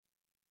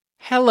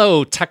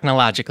Hello,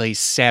 technologically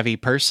savvy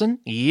person.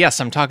 Yes,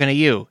 I'm talking to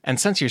you. And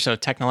since you're so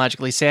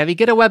technologically savvy,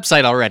 get a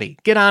website already.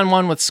 Get on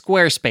one with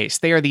Squarespace.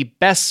 They are the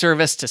best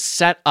service to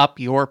set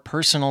up your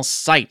personal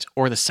site,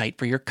 or the site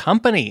for your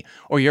company,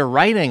 or your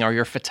writing, or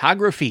your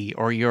photography,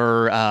 or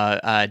your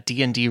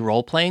D&D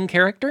role-playing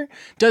character.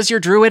 Does your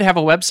druid have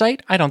a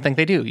website? I don't think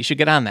they do. You should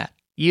get on that.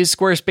 Use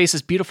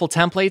Squarespace's beautiful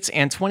templates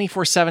and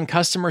 24/7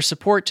 customer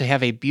support to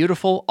have a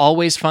beautiful,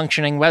 always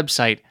functioning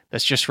website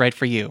that's just right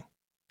for you.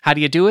 How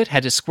do you do it?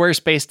 Head to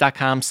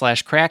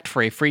squarespace.com/cracked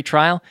for a free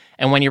trial.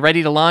 And when you're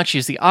ready to launch,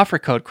 use the offer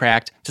code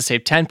cracked to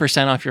save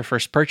 10% off your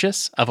first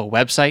purchase of a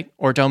website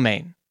or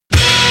domain.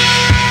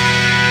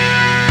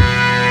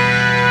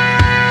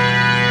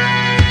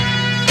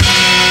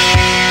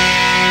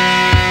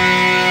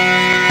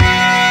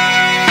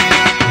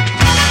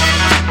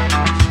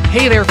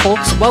 Hey there,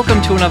 folks.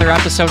 Welcome to another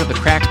episode of the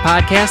Cracked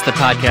Podcast, the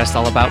podcast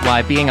all about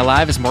why being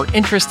alive is more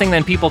interesting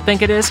than people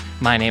think it is.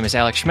 My name is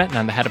Alex Schmidt, and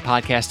I'm the head of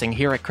podcasting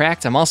here at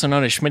Cracked. I'm also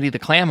known as Schmitty the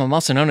Clam. I'm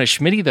also known as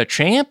Schmitty the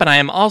Champ, and I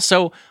am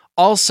also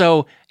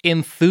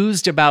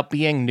enthused about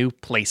being new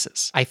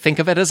places. I think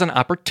of it as an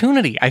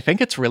opportunity. I think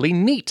it's really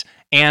neat.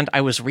 And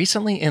I was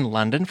recently in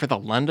London for the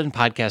London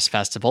Podcast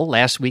Festival.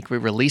 Last week, we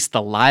released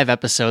the live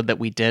episode that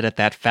we did at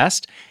that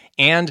fest,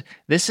 and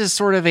this is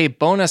sort of a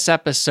bonus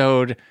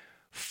episode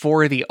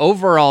for the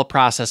overall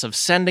process of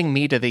sending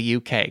me to the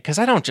UK, because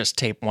I don't just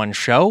tape one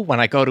show when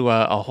I go to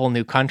a whole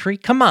new country.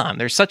 Come on,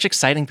 there's such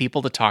exciting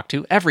people to talk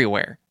to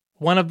everywhere.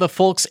 One of the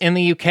folks in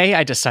the UK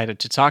I decided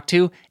to talk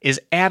to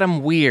is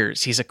Adam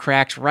Weers. He's a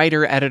Cracked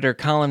writer, editor,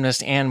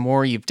 columnist, and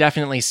more. You've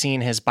definitely seen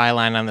his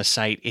byline on the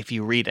site if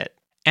you read it.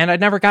 And I'd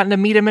never gotten to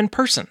meet him in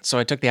person, so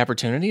I took the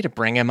opportunity to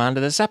bring him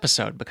onto this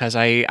episode, because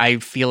I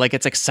feel like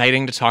it's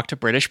exciting to talk to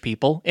British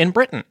people in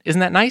Britain. Isn't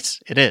that nice?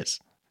 It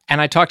is. And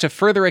I talked to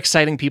further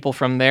exciting people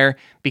from there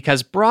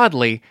because,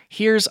 broadly,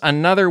 here's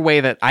another way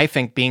that I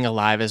think being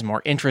alive is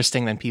more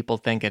interesting than people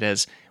think it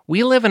is.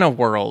 We live in a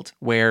world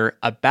where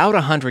about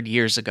 100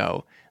 years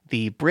ago,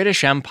 the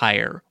British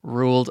Empire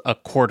ruled a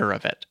quarter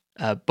of it.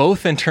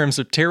 Both in terms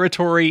of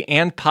territory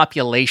and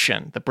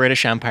population, the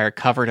British Empire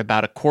covered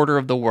about a quarter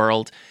of the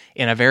world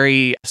in a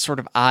very sort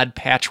of odd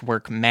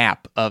patchwork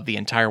map of the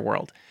entire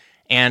world.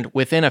 And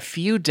within a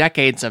few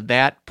decades of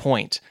that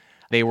point,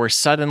 they were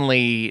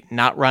suddenly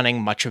not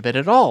running much of it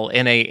at all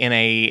in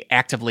a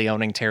actively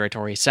owning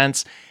territory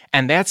sense.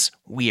 And that's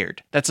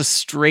weird. That's a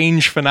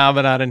strange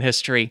phenomenon in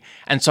history.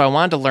 And so I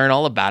wanted to learn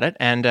all about it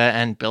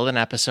and build an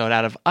episode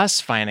out of us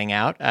finding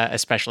out,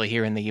 especially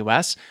here in the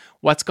US,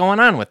 what's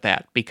going on with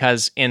that.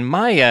 Because in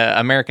my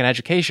American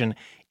education,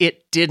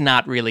 it did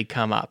not really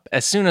come up.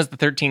 As soon as the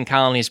 13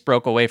 colonies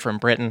broke away from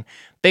Britain,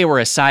 they were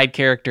a side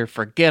character.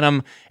 Forget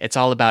them. It's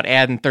all about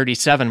adding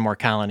 37 more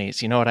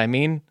colonies. You know what I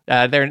mean?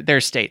 They're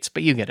states,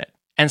 but you get it.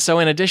 And so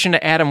in addition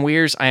to Adam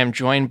Weers, I am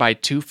joined by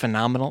two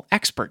phenomenal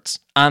experts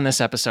on this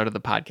episode of the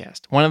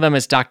podcast. One of them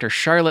is Dr.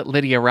 Charlotte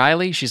Lydia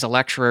Riley. She's a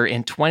lecturer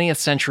in 20th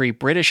century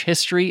British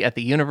history at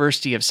the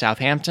University of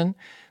Southampton.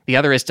 The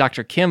other is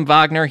Dr. Kim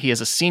Wagner. He is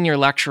a senior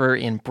lecturer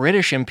in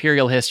British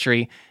imperial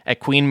history at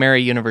Queen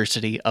Mary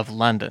University of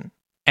London.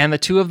 And the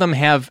two of them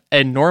have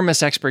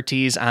enormous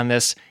expertise on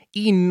this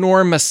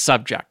enormous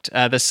subject.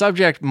 The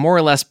subject more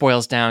or less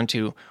boils down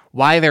to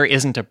why there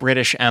isn't a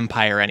British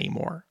Empire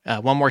anymore.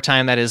 One more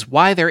time, that is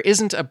why there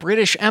isn't a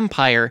British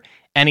Empire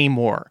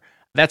anymore.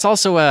 That's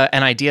also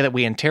an idea that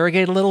we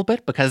interrogate a little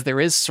bit because there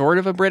is sort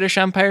of a British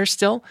Empire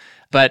still.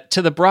 But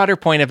to the broader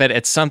point of it,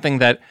 it's something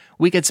that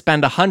we could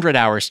spend 100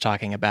 hours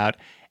talking about.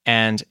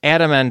 And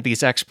Adam and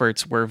these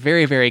experts were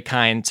very, very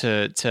kind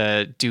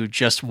to do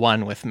just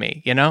one with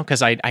me, you know,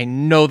 because I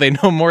know they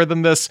know more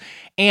than this,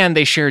 and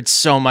they shared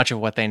so much of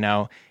what they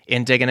know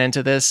in digging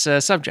into this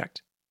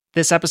subject.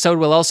 This episode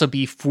will also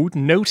be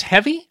footnote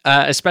heavy,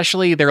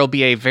 especially there will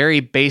be a very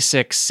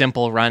basic,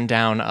 simple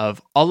rundown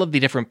of all of the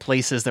different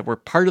places that were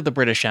part of the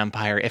British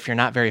Empire. If you're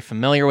not very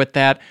familiar with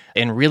that,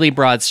 in really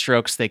broad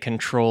strokes, they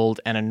controlled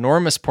an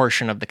enormous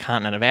portion of the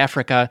continent of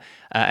Africa,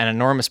 an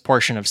enormous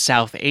portion of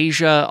South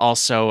Asia,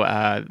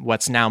 also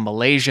what's now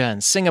Malaysia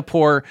and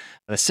Singapore,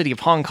 the city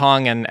of Hong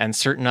Kong, and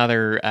certain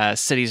other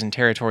cities and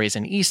territories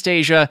in East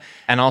Asia,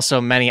 and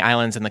also many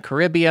islands in the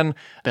Caribbean,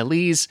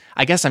 Belize.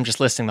 I guess I'm just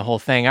listing the whole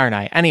thing, aren't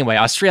I? Anyway,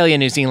 Australia,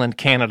 New Zealand,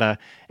 Canada,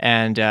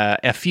 and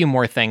a few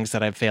more things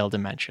that I've failed to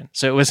mention.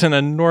 So it was an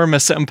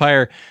enormous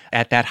empire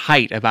at that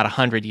height about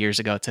 100 years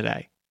ago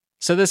today.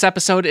 So this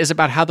episode is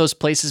about how those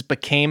places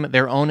became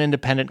their own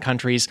independent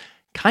countries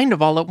kind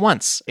of all at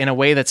once, in a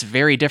way that's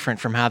very different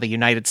from how the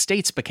United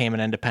States became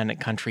an independent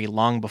country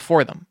long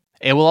before them.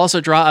 It will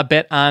also draw a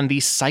bit on the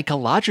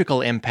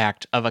psychological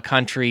impact of a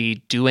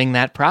country doing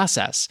that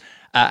process,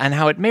 and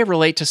how it may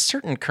relate to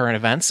certain current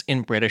events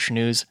in British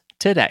news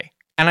today.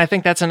 And I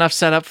think that's enough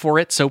setup for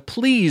it, so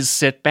please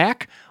sit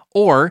back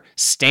or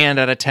stand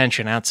at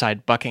attention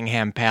outside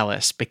Buckingham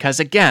Palace, because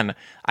again,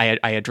 I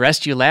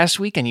addressed you last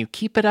week and you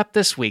keep it up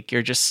this week.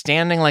 You're just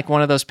standing like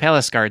one of those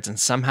palace guards and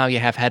somehow you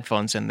have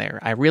headphones in there.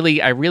 I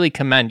really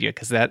commend you,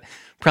 because that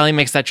probably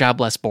makes that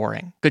job less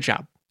boring. Good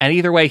job. And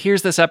either way,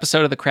 here's this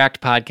episode of the Cracked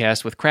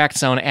Podcast with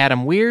Cracked's own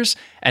Adam Weirs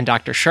and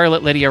Dr.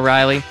 Charlotte Lydia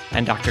Riley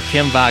and Dr.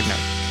 Kim Wagner.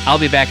 I'll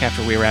be back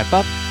after we wrap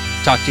up.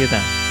 Talk to you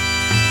then.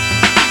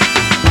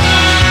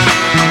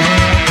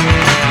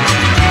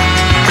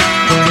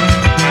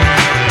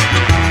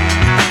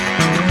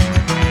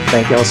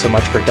 Thank you all so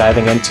much for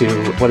diving into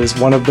what is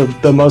one of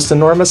the most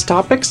enormous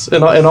topics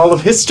in all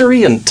of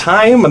history and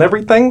time and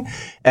everything.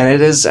 And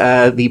it is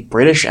the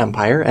British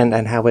Empire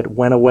and how it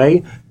went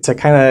away. To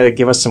kind of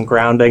give us some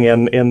grounding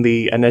in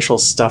the initial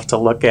stuff to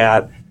look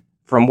at,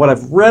 from what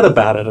I've read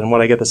about it and what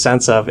I get the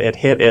sense of, it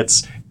hit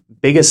its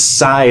biggest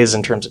size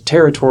in terms of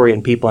territory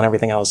and people and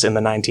everything else in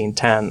the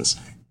 1910s.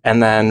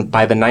 And then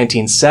by the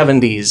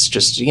 1970s,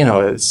 just,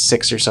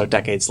 6 or so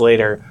decades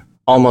later,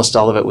 almost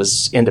all of it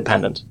was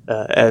independent.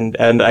 And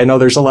I know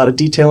there's a lot of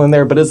detail in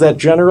there, but is that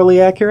generally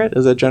accurate?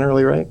 Is that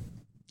generally right?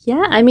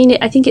 Yeah, I mean,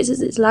 I think it's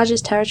its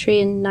largest territory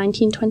in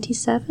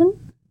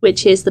 1927,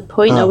 which is the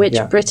point at which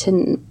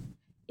Britain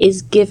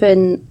is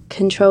given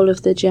control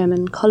of the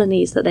German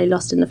colonies that they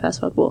lost in the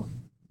First World War.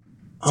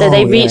 So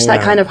they reached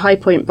that kind of high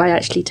point by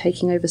actually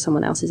taking over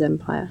someone else's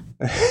empire.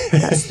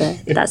 That's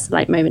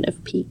the moment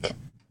of peak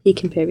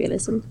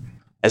imperialism.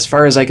 As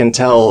far as I can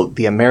tell,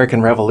 the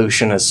American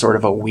Revolution is sort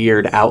of a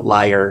weird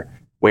outlier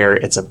where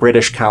it's a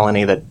British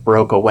colony that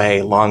broke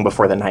away long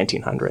before the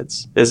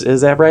 1900s.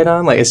 Is that right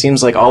on? Like, it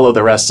seems like all of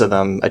the rest of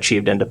them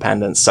achieved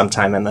independence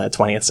sometime in the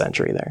 20th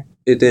century there.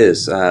 It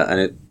is,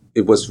 and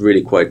it was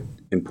really quite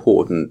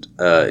important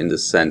in the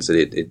sense that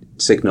it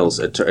signals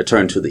a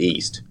turn to the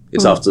east.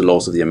 It's after the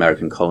loss of the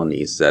American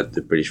colonies that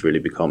the British really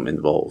become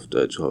involved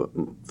to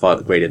a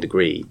far greater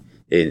degree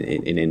in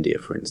India,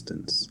 for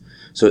instance.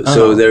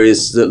 So there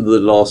is the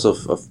loss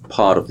of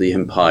part of the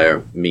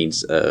empire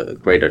means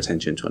greater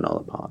attention to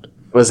another part.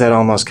 Was that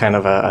almost kind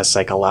of a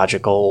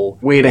psychological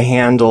way to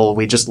handle,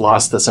 we just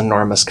lost this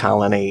enormous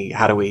colony,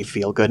 how do we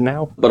feel good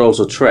now? But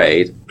also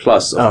trade,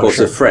 plus, of course,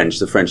 sure.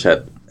 The French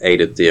had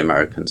aided the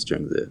Americans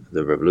during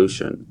the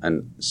Revolution,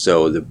 and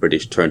so the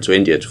British turned to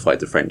India to fight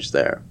the French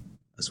there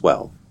as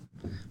well.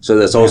 So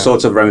there's all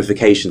sorts of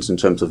ramifications in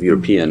terms of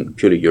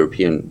purely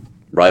European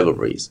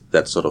rivalries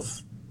that sort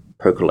of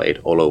percolate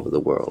all over the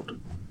world.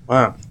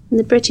 Wow. And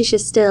the British are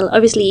still,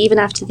 obviously, even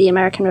after the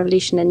American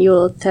Revolution and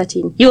your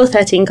 13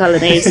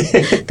 colonies,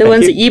 the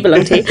ones that you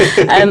belong to,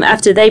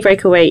 after they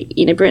break away,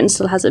 Britain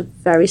still has a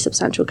very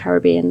substantial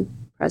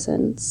Caribbean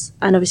presence.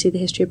 And obviously the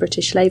history of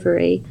British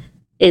slavery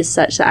is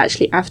such that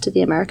actually after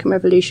the American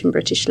Revolution,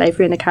 British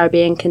slavery in the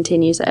Caribbean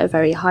continues at a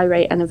very high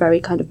rate and a very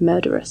kind of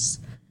murderous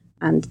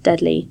and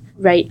deadly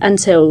rate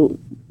until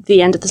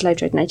the end of the slave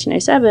trade in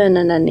 1807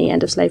 and then the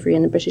end of slavery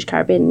in the British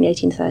Caribbean in the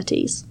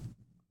 1830s.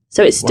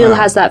 So it still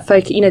has that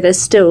focus,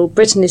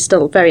 Britain is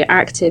still very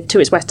active to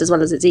its west as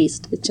well as its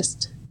east. It's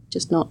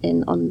just not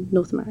on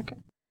North America.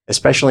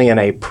 Especially in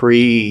a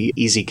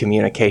pre-easy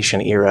communication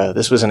era,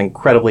 this was an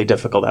incredibly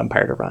difficult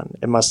empire to run.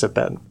 It must have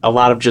been. A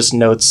lot of just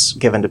notes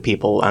given to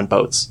people on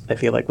boats, I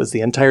feel like, was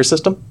the entire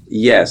system.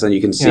 Yes, and you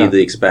can see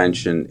the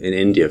expansion in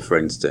India, for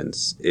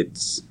instance.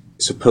 It's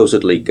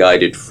supposedly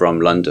guided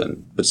from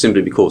London, but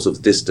simply because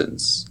of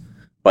distance.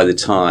 By the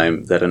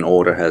time that an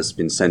order has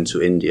been sent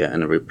to India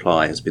and a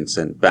reply has been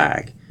sent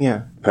back,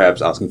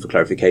 perhaps asking for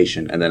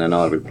clarification, and then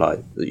another reply,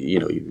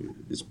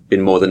 it's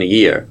been more than a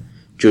year,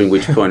 during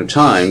which point of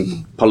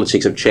time,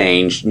 politics have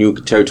changed, new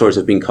territories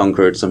have been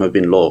conquered, some have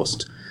been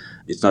lost.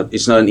 It's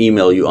not an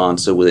email you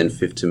answer within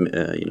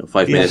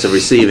 5 minutes of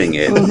receiving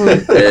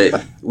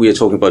it. We are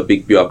talking about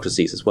big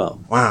bureaucracies as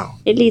well. Wow.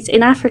 It leads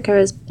in Africa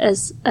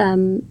as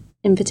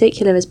in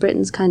particular, as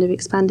Britain's kind of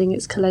expanding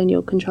its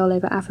colonial control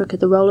over Africa,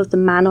 the role of the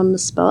man on the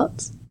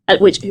spot,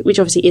 which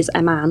obviously is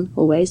a man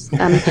always,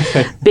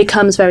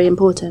 becomes very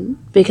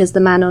important because the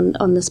man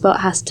on the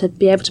spot has to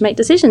be able to make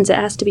decisions. It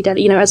has to be,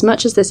 as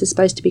much as this is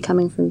supposed to be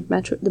coming from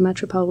the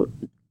metropole,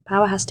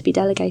 power has to be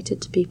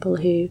delegated to people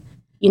who,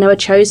 are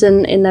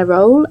chosen in their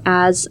role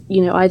as,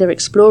 either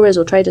explorers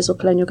or traders or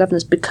colonial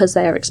governors because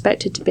they are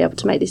expected to be able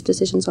to make these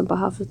decisions on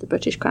behalf of the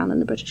British Crown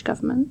and the British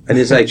government. And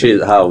it's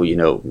actually how,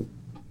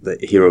 the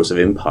heroes of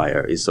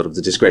empire is sort of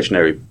the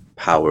discretionary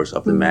powers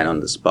of the man on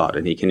the spot.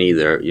 And he can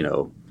either,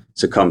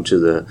 succumb to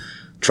the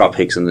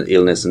tropics and the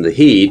illness and the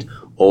heat,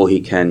 or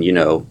he can, in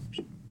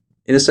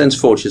a sense,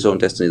 forge his own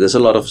destiny. There's a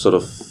lot of sort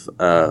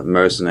of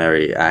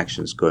mercenary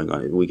actions going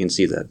on. We can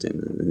see that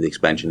in the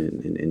expansion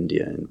in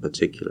India in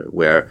particular,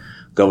 where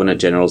governor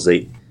generals,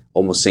 they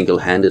almost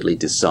single-handedly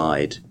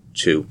decide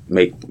to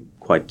make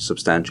quite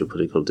substantial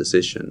political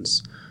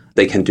decisions.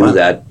 They can do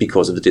that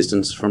because of the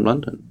distance from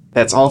London.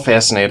 That's all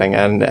fascinating.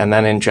 And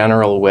then in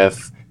general,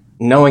 with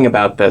knowing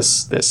about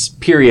this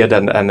period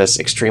and this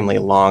extremely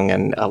long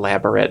and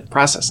elaborate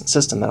process and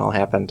system that all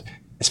happened,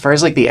 as far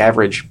as like the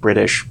average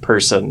British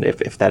person,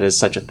 if that is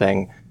such a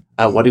thing,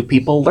 what do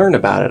people learn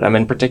about it? I'm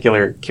in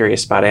particular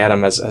curious about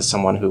Adam as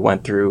someone who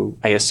went through,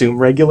 I assume,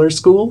 regular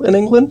school in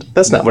England.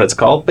 That's not what it's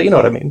called, but you know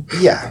what I mean.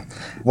 Yeah.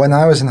 When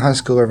I was in high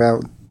school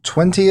about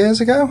 20 years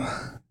ago,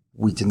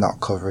 we did not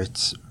cover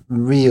it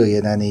really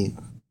in any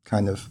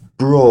kind of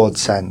broad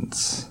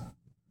sense.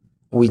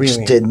 We Really?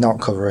 just did not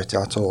cover it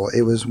at all.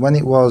 It was when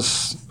it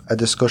was a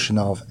discussion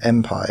of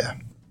empire,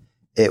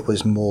 it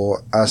was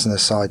more as an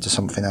aside to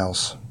something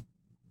else.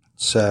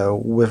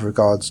 So with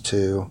regards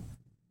to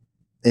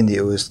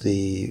India, it was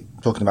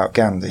talking about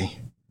Gandhi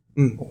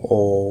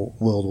or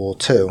World War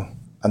II.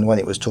 And when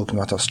it was talking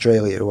about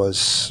Australia, it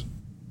was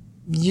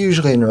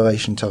usually in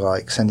relation to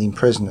like sending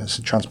prisoners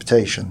to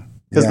transportation.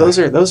 Because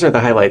those are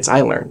the highlights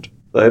I learned.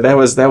 That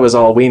was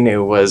all we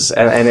knew was,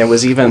 and it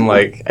was even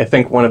like, I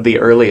think one of the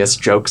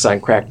earliest jokes on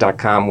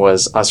crack.com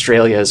was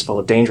Australia is full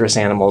of dangerous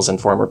animals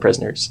and former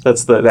prisoners.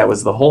 That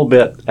was the whole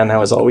bit, and that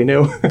was all we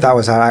knew. That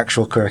was our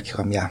actual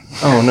curriculum, yeah.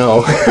 Oh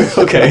no.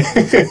 Okay.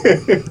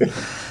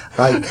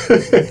 Like,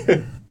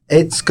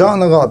 it's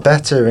gotten a lot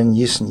better in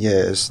recent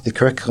years. The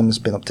curriculum's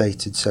been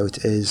updated, so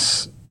it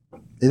is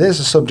a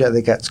subject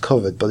that gets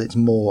covered, but it's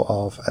more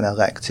of an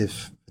elective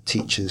for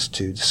teachers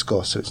to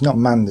discuss, so it's not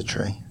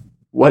mandatory.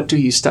 What do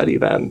you study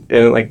then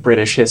in like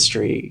British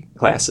history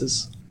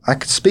classes? I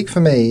could speak for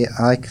me.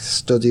 I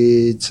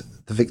studied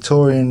the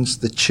Victorians,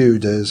 the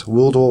Tudors,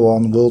 World War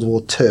I, World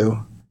War II.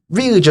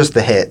 Really just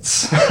the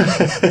hits.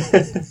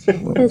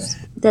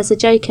 There's a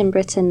joke in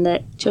Britain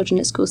that children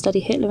at school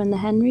study Hitler and the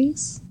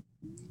Henrys.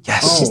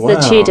 Yes. It's just wow.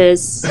 the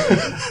Tudors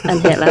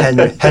and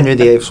Hitler. Henry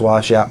VIII's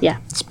wife, yeah. Yeah.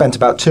 Spent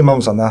about 2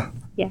 months on that.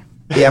 Yeah.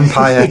 The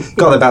Empire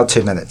got about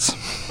 2 minutes.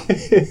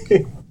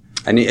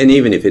 And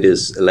even if it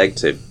is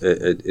elective,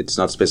 it's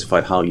not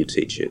specified how you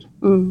teach it.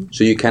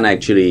 So you can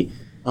actually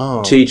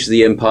teach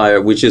the empire,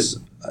 which is,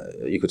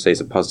 you could say, is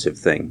a positive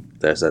thing.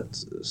 There's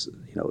that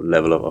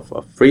level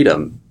of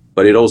freedom,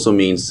 but it also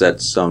means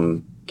that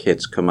some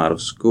kids come out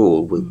of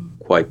school with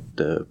quite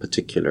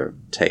particular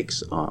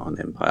takes on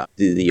empire.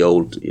 The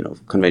old,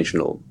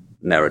 conventional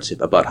narrative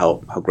about how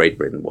Great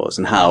Britain was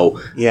and how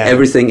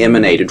everything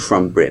emanated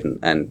from Britain,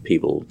 and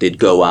people did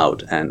go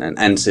out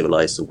and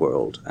civilize the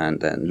world,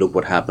 and look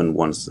what happened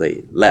once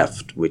they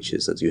left, which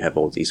is that you have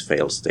all these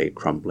failed state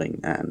crumbling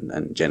and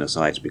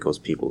genocides because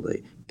people,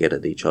 they get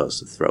at each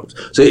other's throats.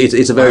 So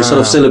it's a very sort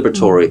of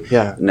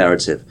celebratory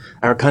narrative.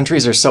 Our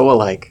countries are so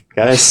alike,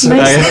 guys.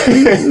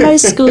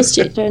 Most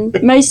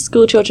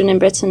school children in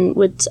Britain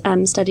would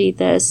study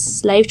the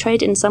slave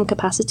trade in some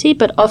capacity,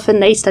 but often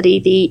they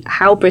study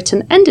how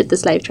Britain ended the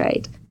slave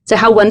trade. So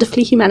how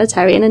wonderfully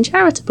humanitarian and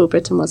charitable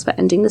Britain was for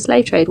ending the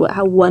slave trade,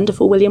 how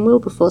wonderful William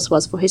Wilberforce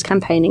was for his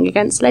campaigning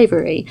against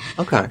slavery.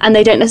 Okay. And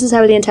they don't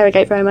necessarily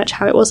interrogate very much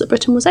how it was that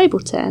Britain was able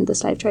to end the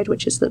slave trade,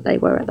 which is that they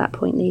were at that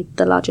point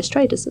the largest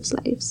traders of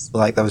slaves.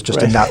 Like there was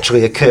just a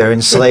naturally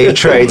occurring slave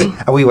trade,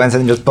 and we went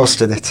in and just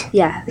busted it.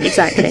 Yeah,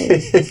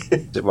 exactly.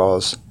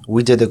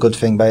 We did a good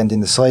thing by ending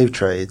the slave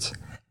trade,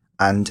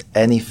 and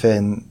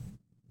anything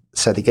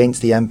said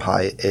against the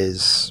empire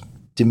is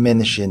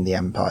diminishing the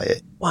empire.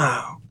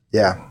 Wow.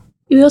 Yeah.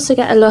 You also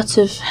get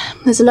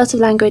there's a lot of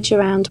language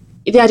around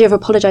the idea of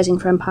apologising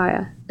for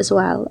empire as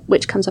well,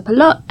 which comes up a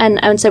lot.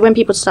 And so when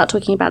people start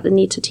talking about the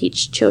need to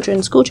teach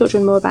school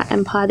children more about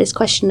empire, this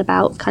question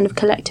about kind of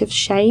collective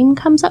shame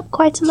comes up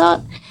quite a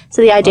lot.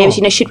 So the idea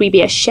is, should we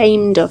be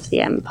ashamed of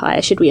the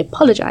empire? Should we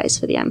apologise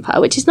for the empire?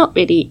 Which is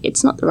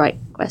it's not the right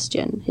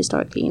question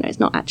historically. It's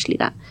not actually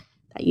that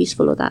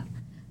useful or that.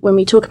 When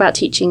we talk about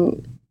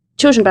teaching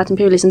children about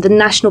imperialism, the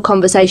national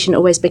conversation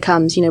always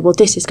becomes,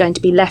 this is going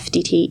to be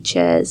lefty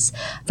teachers,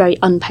 very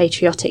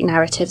unpatriotic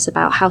narratives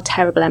about how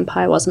terrible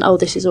empire was, and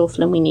this is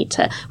awful, and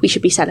we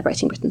should be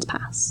celebrating Britain's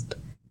past.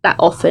 That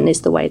often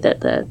is the way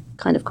that the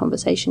kind of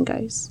conversation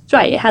goes. It's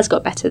right, it has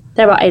got better.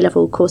 There are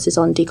A-level courses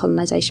on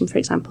decolonisation, for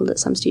example, that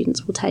some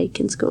students will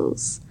take in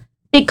schools.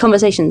 Big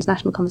conversations,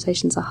 national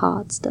conversations are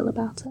hard still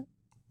about it.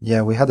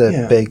 Yeah, we had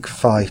a big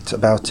fight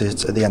about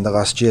it at the end of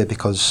last year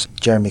because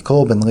Jeremy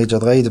Corbyn, leader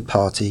of the Labour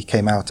Party,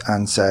 came out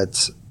and said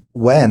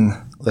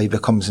when Labour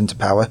comes into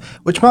power,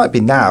 which might be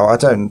now,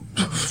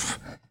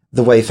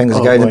 the way things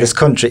are going in this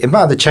country, it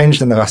might have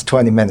changed in the last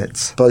 20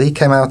 minutes, but he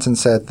came out and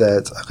said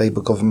that a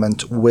Labour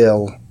government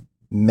will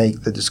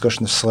make the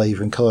discussion of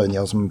slavery and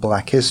colonialism and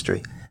black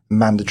history a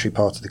mandatory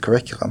part of the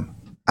curriculum.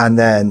 And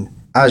then,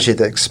 as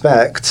you'd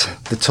expect,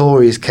 the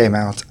Tories came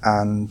out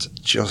and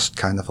just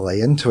kind of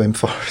lay into him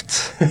for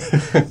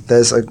it.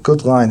 There's a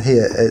good line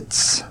here.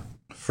 It's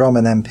from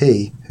an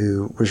MP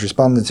who was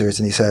responding to it,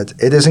 and he said,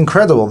 "It is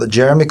incredible that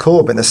Jeremy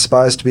Corbyn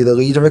aspires to be the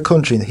leader of a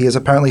country that he is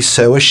apparently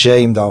so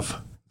ashamed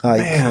of."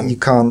 You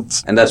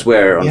can't... And that's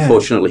where,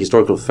 unfortunately,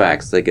 historical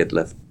facts, they get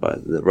left by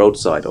the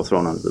roadside or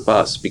thrown under the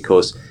bus,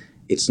 because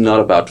it's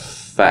not about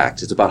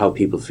facts, it's about how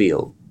people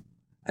feel.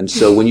 And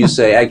so when you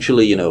say,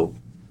 actually,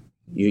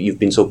 you've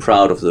been so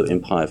proud of the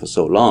empire for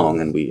so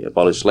long, and we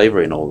abolished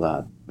slavery and all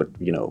that, but,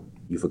 you're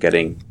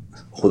forgetting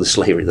all the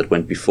slavery that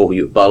went before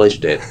you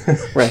abolished it.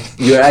 Right.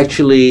 You're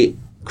actually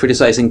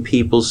criticizing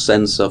people's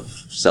sense of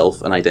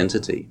self and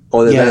identity,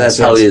 or that's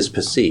how it is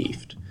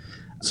perceived.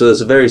 So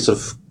there's a very sort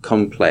of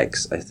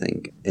complex, I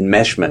think,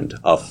 enmeshment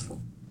of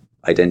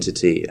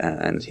identity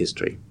and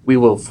history. We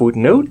will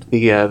footnote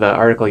the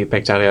article you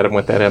picked out, Adam,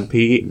 with that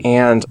MP,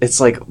 and it's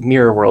like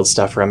mirror world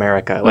stuff for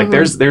America. Like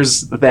there's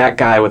that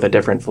guy with a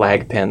different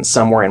flag pin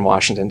somewhere in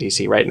Washington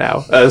D.C. right now,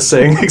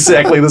 saying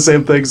exactly the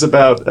same things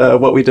about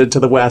what we did to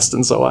the West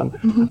and so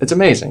on. It's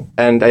amazing,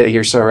 and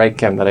you're so right,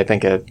 Kim, that I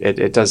think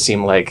it does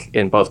seem like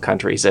in both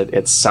countries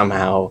it's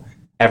somehow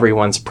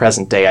everyone's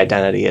present day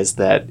identity is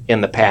that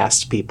in the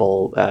past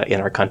people in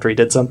our country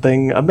did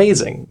something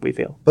amazing, we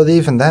feel. But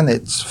even then,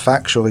 it's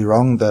factually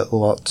wrong that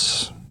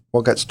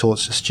what gets taught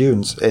to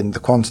students in the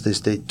quantities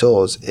that it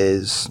does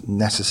is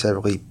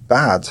necessarily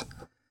bad.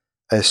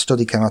 A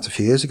study came out a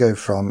few years ago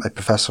from a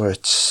professor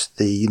at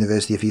the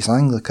University of East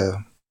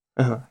Anglia,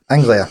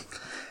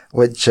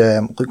 which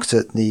looked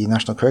at the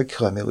national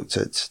curriculum. It looked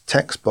at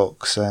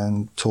textbooks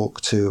and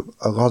talked to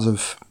a lot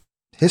of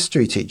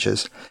history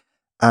teachers,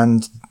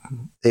 and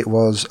it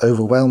was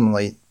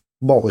overwhelmingly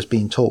what was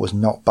being taught was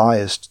not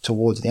biased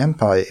towards the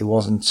empire. It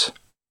wasn't,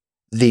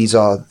 these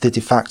are the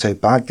de facto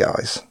bad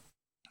guys.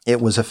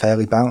 It was a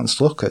fairly balanced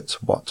look at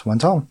what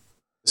went on.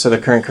 So the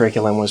current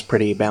curriculum was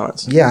pretty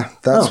balanced? Yeah,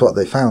 that's what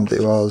they found.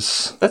 It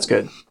was... That's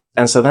good.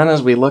 And so then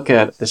as we look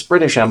at this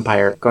British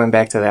Empire, going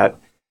back to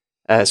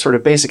that sort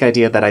of basic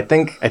idea that I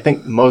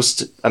think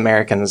most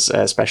Americans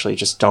especially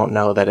just don't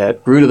know, that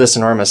it grew to this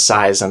enormous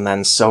size and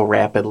then so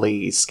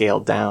rapidly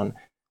scaled down.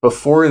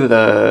 Before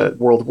the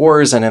World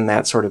Wars and in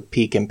that sort of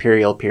peak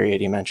imperial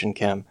period you mentioned,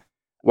 Kim,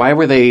 why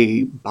were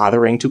they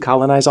bothering to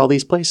colonize all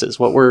these places?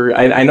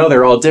 I know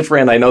they're all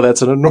different. I know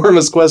that's an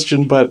enormous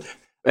question, but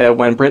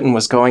when Britain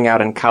was going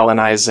out and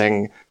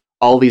colonizing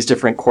all these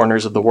different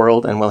corners of the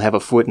world, and we'll have a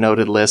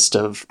footnoted list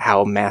of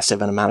how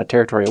massive an amount of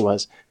territory it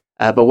was.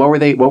 But what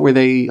were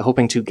they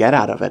hoping to get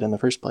out of it in the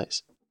first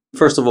place?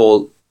 First of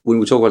all, when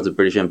we talk about the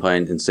British Empire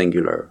in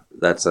singular,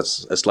 that's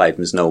a slight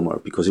misnomer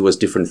because it was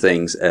different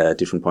things at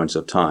different points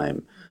of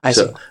time. I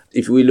see.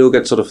 If we look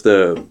at sort of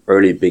the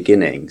early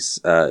beginnings,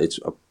 it's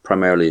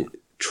primarily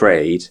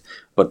trade,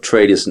 but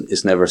trade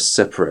is never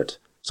separate.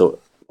 So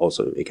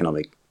also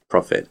economic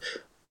profit,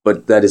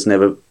 but that is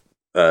never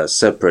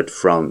separate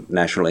from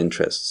national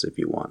interests, if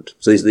you want.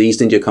 So the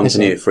East India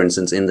Company, for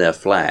instance, in their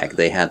flag,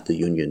 they had the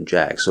Union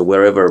Jack. So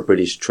wherever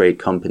British trade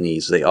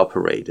companies, they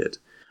operated,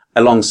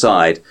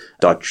 alongside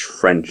Dutch,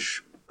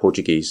 French,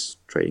 Portuguese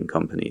trading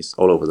companies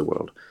all over the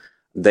world.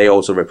 They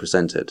also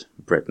represented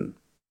Britain.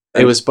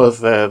 It was both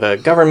the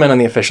government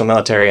and the official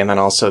military, and then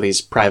also these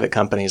private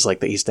companies like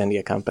the East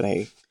India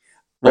Company.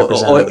 Or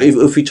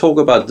if we talk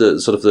about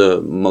the sort of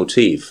the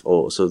motif,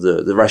 or so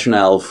the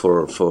rationale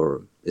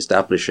for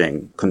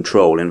establishing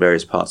control in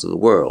various parts of the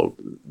world,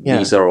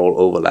 these are all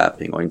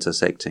overlapping or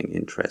intersecting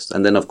interests.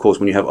 And then, of course,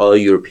 when you have other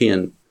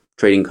European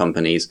trading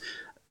companies,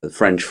 the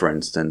French, for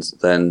instance,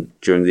 then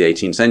during the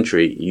 18th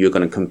century, you're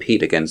going to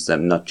compete against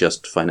them, not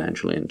just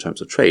financially in terms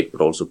of trade,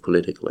 but also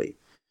politically.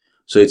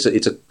 So it's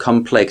a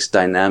complex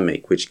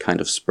dynamic which kind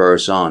of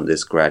spurs on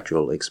this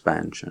gradual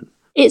expansion.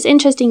 It's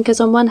interesting because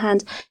on one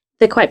hand,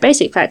 the quite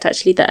basic fact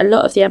actually that a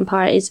lot of the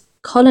empire is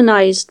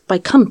colonized by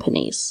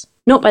companies,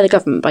 not by the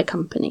government, by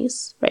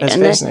companies. Right? That's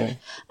fascinating.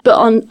 But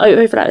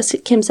overlap, as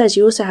Kim says,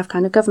 you also have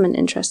kind of government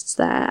interests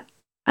there.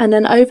 And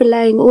then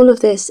overlaying all of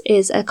this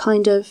is a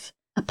kind of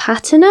a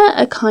patina,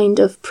 a kind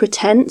of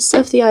pretense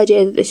of the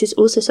idea that this is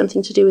also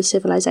something to do with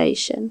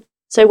civilization.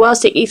 So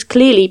whilst it is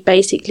clearly,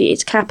 basically,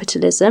 it's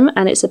capitalism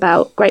and it's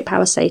about great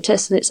power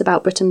status and it's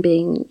about Britain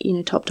being,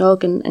 top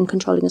dog and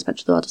controlling as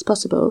much of the world as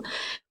possible,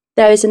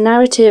 there is a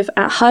narrative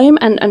at home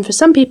and for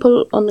some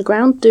people on the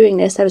ground doing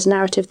this, there is a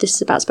narrative this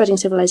is about spreading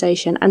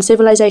civilization, and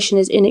civilization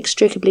is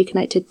inextricably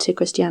connected to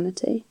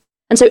Christianity.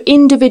 And so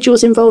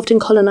individuals involved in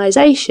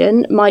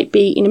colonization might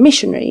be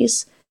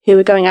missionaries who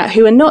are going out,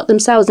 who are not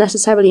themselves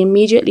necessarily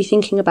immediately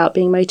thinking about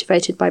being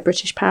motivated by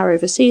British power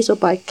overseas or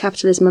by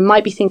capitalism, and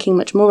might be thinking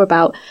much more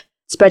about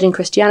spreading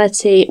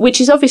Christianity, which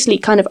is obviously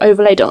kind of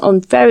overlaid on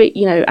very,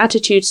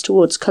 attitudes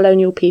towards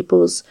colonial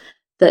peoples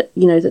that,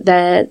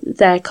 that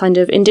their kind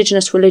of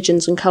indigenous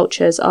religions and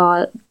cultures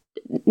are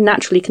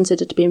naturally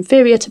considered to be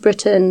inferior to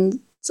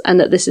Britain, and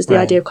that this is the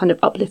idea of kind of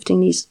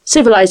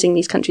civilizing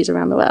these countries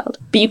around the world.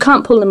 But you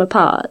can't pull them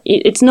apart.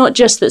 It's not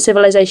just that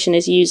civilization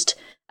is used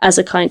as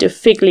a kind of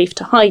fig leaf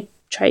to hide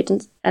trade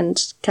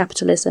and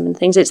capitalism and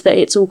things. It's that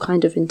it's all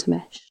kind of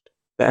intermeshed.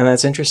 And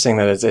that's interesting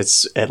that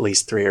it's at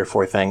least 3 or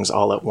 4 things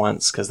all at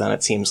once, because then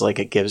it seems like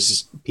it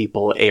gives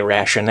people a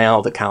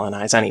rationale to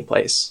colonize any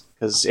place.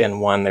 Because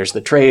in one, there's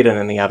the trade, and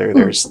in the other,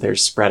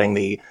 there's spreading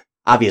the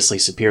obviously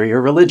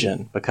superior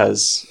religion,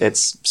 because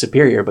it's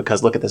superior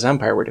because look at this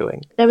empire we're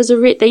doing. There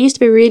used to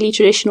be a really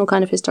traditional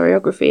kind of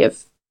historiography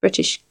of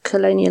British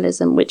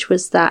colonialism, which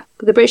was that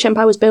the British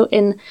Empire was built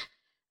in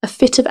a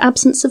fit of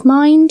absence of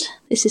mind.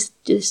 This is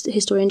just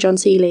historian John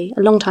Seeley,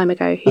 a long time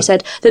ago, who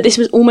said that this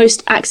was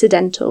almost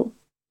accidental,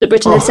 that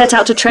Britain had set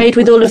out to trade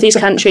with all of these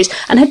countries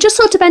and had just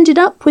sort of ended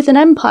up with an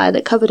empire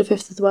that covered a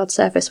fifth of the world's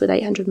surface with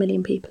 800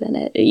 million people in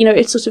it.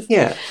 It's sort of...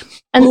 Yeah.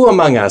 And who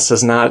among us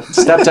has not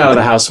stepped out of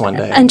the house one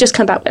day? And just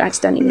come back with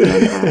accidentally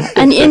with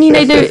an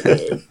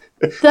empire.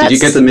 Did you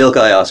get the milk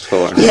I asked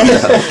for? Yeah.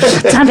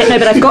 Damn it, no,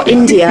 but I've got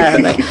India.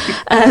 Like,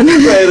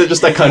 Right,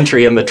 just a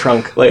country in the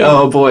trunk. Like,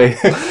 oh boy.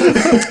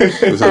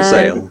 It was on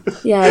sale.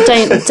 Yeah,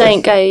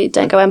 don't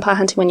go empire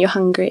hunting when you're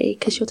hungry,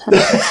 because you'll turn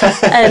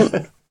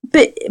up.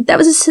 But that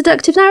was a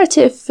seductive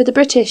narrative for the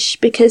British,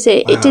 because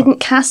it didn't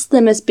cast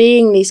them as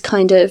being these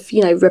kind of,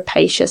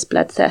 rapacious,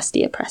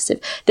 bloodthirsty, oppressive.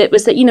 That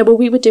was that,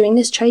 we were doing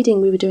this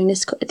trading, we were doing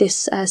this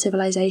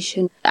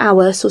civilization.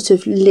 Our sort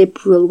of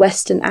liberal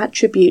Western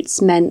attributes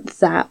meant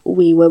that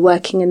we were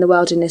working in the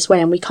world in this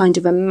way, and we kind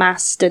of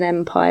amassed an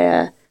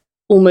empire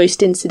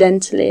almost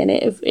incidentally, and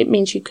it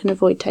means you can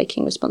avoid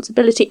taking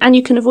responsibility, and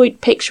you can avoid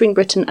picturing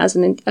Britain as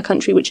a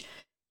country which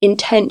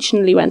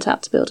intentionally went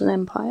out to build an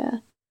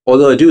empire.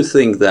 Although I do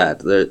think that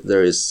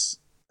there is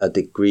a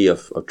degree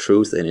of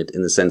truth in it,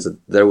 in the sense that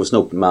there was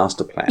no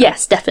master plan.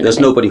 Yes, definitely.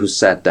 There's nobody who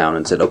sat down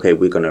and said, okay,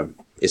 we're going to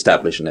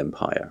establish an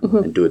empire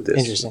and do it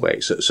this way.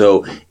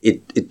 So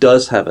it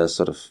does have a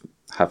sort of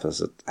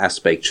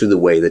aspect to the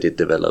way that it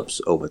develops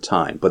over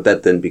time. But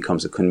that then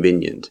becomes a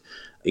convenient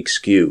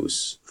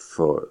excuse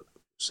for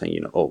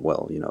saying,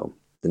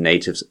 the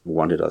natives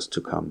wanted us to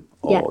come,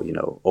 or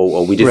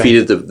or we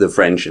defeated the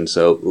French, and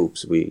so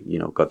oops, we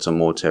got some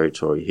more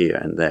territory here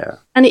and there.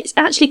 And it's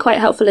actually quite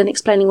helpful in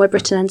explaining why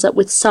Britain ends up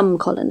with some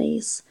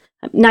colonies.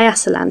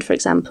 Nyasaland, for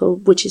example,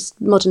 which is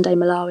modern-day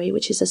Malawi,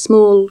 which is a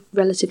small,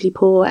 relatively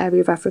poor area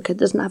of Africa,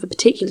 doesn't have a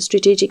particular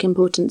strategic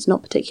importance,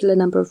 not particular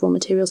number of raw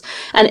materials,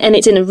 and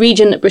it's in a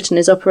region that Britain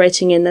is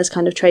operating in. There's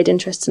kind of trade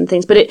interests and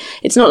things, but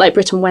it's not like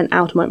Britain went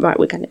out and went, right,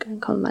 we're going to go and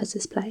colonise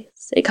this place.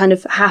 It kind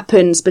of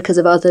happens because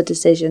of other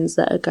decisions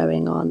that are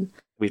going on.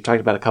 We've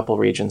talked about a couple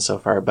regions so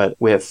far, but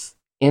with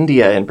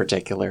India in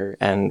particular,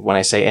 and when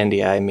I say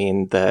India, I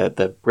mean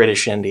the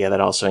British India that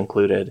also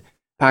included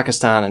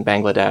Pakistan and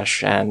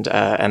Bangladesh and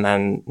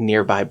then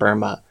nearby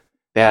Burma.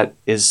 That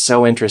is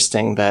so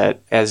interesting that,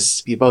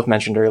 as you both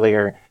mentioned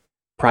earlier,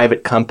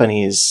 private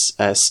companies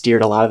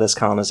steered a lot of this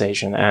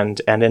colonization. And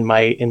in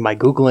my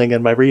Googling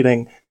and my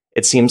reading,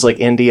 it seems like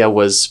India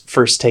was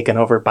first taken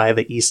over by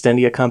the East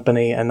India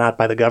Company and not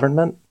by the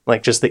government.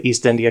 Like, just the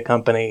East India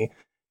Company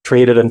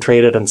traded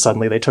and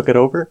suddenly they took it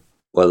over.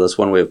 Well, that's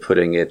one way of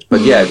putting it.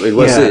 But yeah, it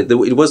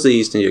was the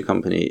East India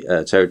Company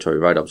territory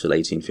right up till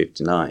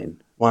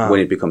 1859. Wow.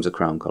 When it becomes a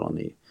crown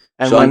colony.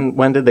 And so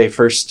when did they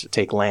first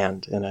take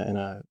land in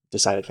a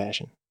decided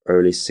fashion?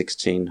 Early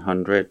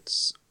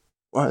 1600s.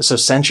 Wow, so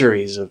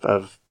centuries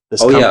of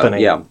this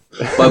company. Yeah.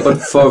 But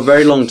for a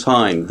very long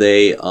time,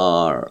 they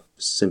are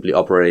simply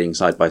operating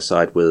side by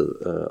side with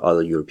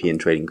other European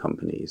trading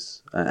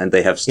companies. And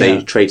they have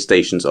trade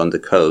stations on the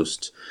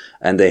coast,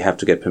 and they have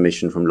to get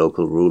permission from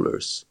local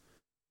rulers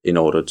in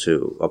order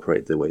to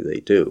operate the way they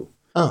do.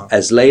 Oh.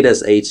 As late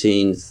as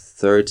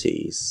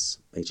 1830s,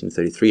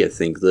 1833, I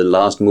think, the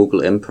last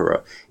Mughal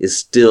emperor is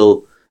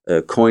still,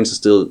 coins are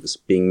still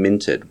being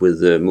minted with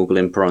the Mughal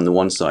emperor on the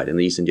one side and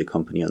the East India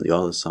Company on the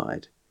other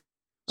side.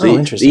 So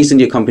interesting. The East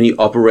India Company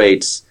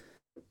operates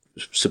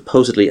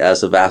supposedly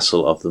as a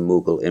vassal of the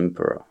Mughal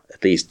emperor,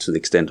 at least to the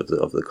extent of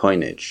the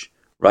coinage,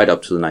 right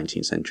up to the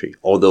 19th century.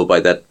 Although by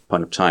that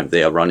point of time,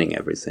 they are running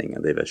everything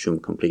and they've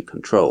assumed complete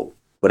control.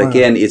 But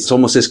again, it's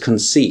almost this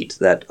conceit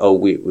that,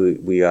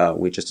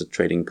 we're just a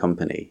trading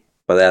company.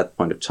 By that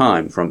point of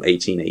time, from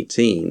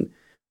 1818,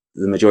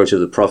 the majority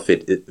of the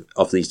profit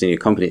of the East India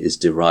Company is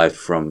derived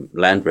from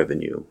land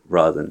revenue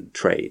rather than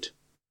trade.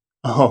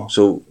 Oh,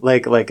 so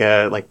like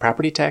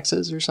property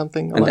taxes or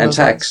something, and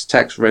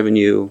tax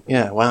revenue.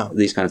 Yeah, wow,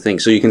 these kind of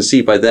things. So you can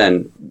see by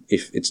then,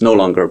 if it's no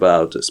longer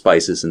about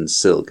spices and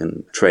silk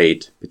and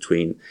trade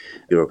between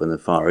Europe and the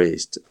Far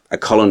East, a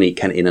colony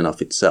can, in and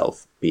of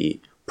itself,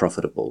 be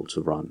profitable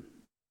to run.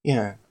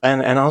 Yeah,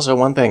 and also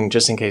one thing,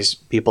 just in case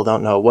people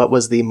don't know, what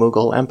was the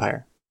Mughal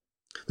Empire?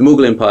 The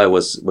Mughal Empire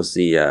was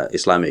the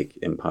Islamic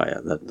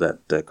empire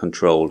that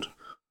controlled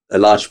a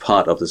large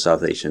part of the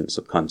South Asian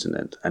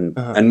subcontinent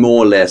and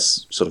more or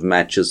less sort of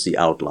matches the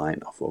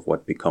outline of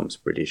what becomes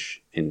British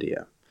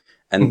India.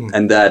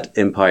 And that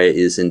empire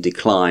is in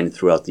decline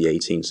throughout the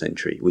 18th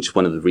century, which is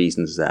one of the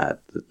reasons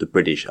that the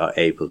British are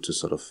able to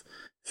sort of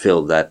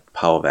fill that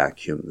power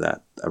vacuum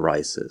that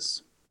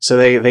arises. So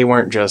they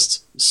weren't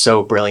just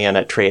so brilliant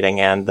at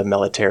trading and the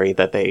military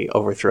that they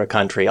overthrew a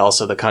country.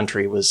 Also, the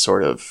country was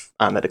sort of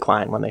on the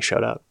decline when they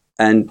showed up.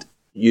 And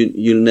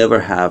you never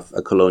have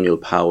a colonial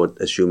power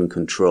assuming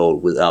control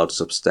without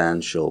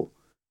substantial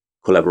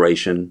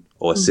collaboration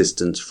or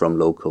assistance from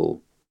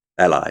local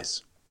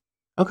allies.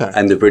 Okay.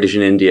 And the British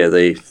in India,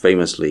 they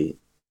famously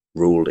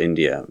ruled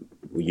India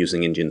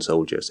using Indian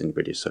soldiers in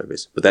British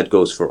service. But that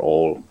goes for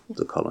all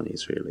the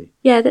colonies, really.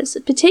 Yeah, that's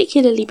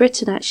particularly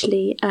Britain,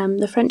 actually.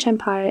 The French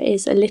Empire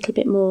is a little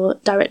bit more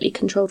directly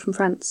controlled from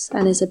France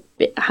and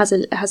has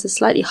a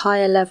slightly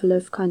higher level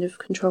of kind of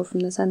control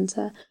from the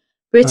centre.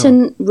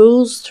 Britain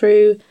rules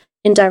through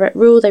indirect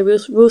rule, they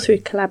rule through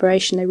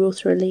collaboration, they rule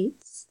through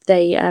elites.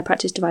 They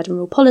practice divide and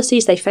rule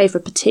policies. They favour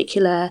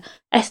particular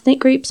ethnic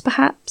groups,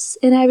 perhaps,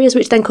 in areas,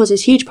 which then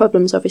causes huge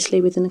problems,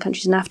 obviously, within the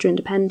countries and after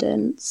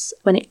independence,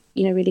 when it,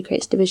 really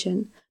creates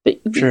division.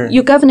 But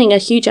you're governing a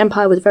huge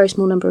empire with a very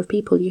small number of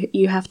people.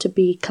 You have to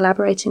be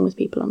collaborating with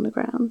people on the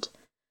ground.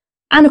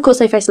 And, of course,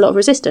 they face a lot of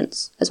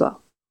resistance as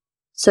well.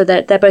 So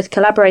they're both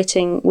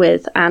collaborating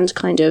with and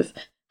kind of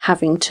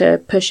having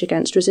to push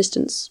against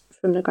resistance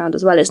from the ground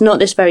as well. It's not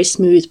this very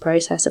smooth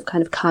process of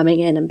kind of coming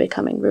in and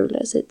becoming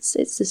rulers. It's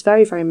this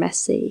very, very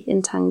messy,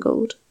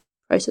 entangled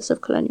process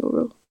of colonial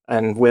rule.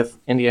 And with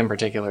India in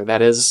particular,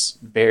 that is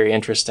very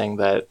interesting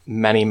that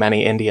many,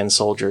 many Indian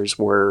soldiers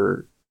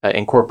were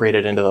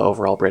incorporated into the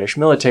overall British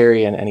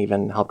military and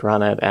even helped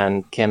run it.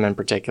 And Kim in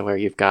particular,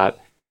 you've got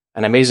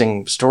an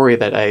amazing story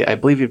that I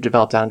believe you've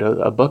developed down to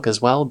a book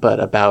as well, but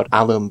about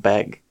Alum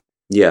Beg.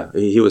 Yeah,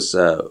 he was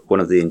one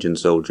of the Indian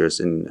soldiers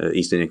in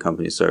East India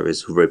Company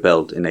service who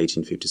rebelled in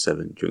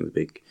 1857 during the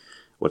big,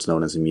 what's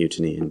known as a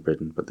mutiny in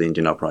Britain, but the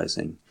Indian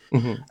Uprising.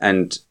 Mm-hmm.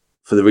 And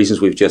for the reasons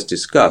we've just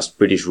discussed,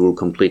 British rule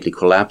completely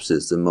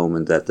collapses the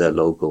moment that their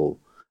local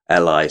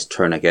allies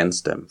turn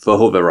against them for a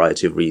whole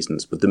variety of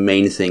reasons. But the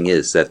main thing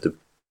is that the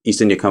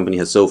East India Company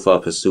has so far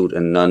pursued a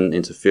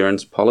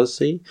non-interference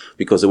policy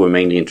because they were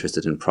mainly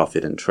interested in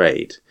profit and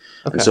trade.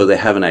 Okay. And so they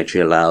haven't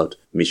actually allowed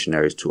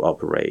missionaries to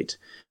operate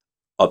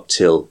up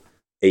till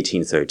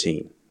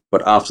 1813.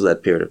 But after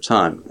that period of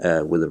time,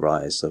 with the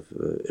rise of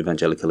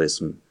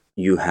evangelicalism,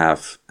 you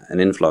have an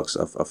influx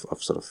of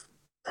sort of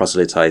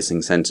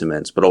proselytizing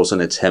sentiments, but also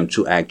an attempt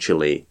to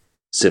actually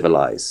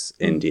civilize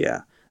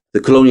India.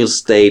 The colonial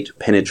state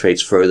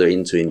penetrates further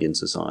into Indian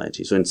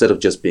society. So instead of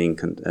just being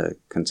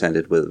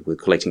contented with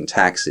collecting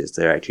taxes,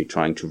 they're actually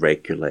trying to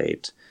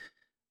regulate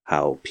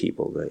how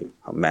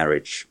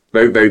marriage,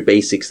 very, very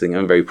basic thing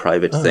and very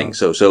private thing.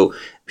 So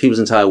people's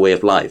entire way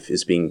of life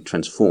is being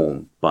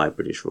transformed by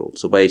British rule.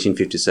 So by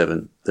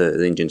 1857,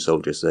 the Indian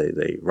soldiers,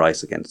 they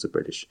rise against the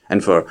British.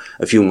 And for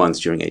a few months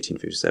during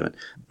 1857,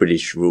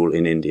 British rule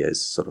in India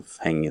is sort of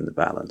hanging in the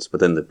balance.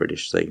 But then the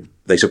British,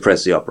 they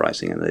suppress the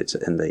uprising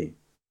and they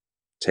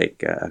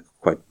take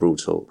quite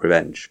brutal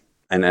revenge.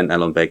 And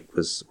Alum Beg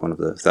was one of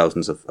the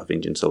thousands of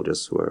Indian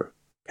soldiers who were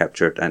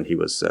captured, and he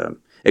was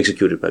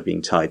executed by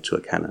being tied to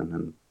a cannon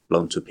and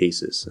blown to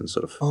pieces, and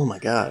sort of oh my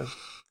god,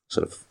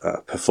 sort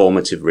of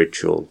performative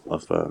ritual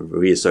of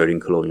reasserting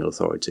colonial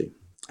authority.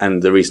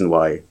 And the reason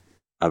why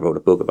I wrote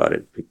a book about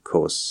it,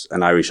 because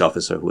an Irish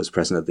officer who was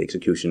present at the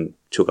execution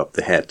took up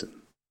the head,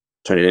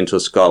 turned it into a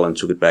skull, and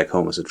took it back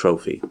home as a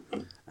trophy.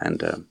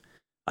 And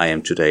I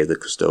am today the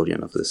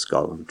custodian of this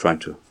skull. I'm trying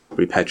to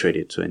repatriate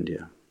it to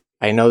India.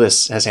 I know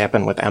this has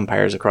happened with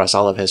empires across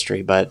all of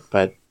history, but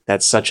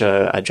that's such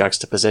a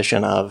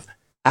juxtaposition of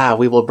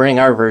we will bring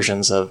our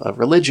versions of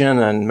religion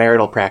and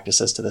marital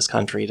practices to this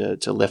country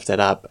to lift it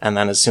up. And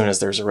then as soon as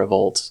there's a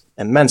revolt,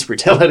 immense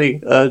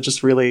brutality,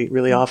 just really,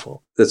 really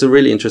awful. That's a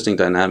really interesting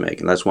dynamic.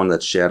 And that's one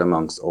that's shared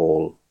amongst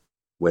all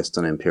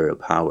Western imperial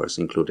powers,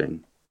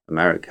 including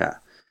America,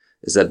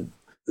 is that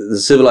the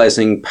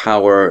civilizing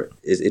power,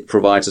 it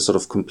provides a sort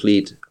of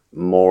complete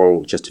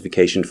moral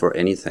justification for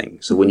anything.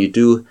 So when you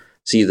do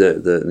see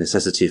the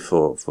necessity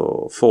for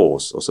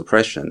force or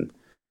suppression,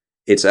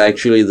 it's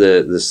actually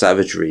the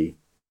savagery,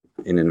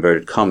 in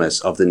inverted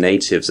commas, of the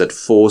natives that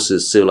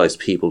forces civilized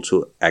people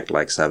to act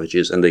like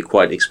savages, and they're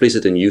quite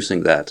explicit in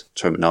using that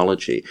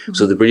terminology. Mm-hmm.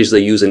 So the British, they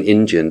use an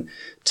Indian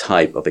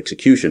type of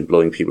execution,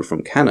 blowing people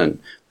from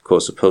cannon,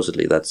 because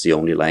supposedly that's the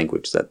only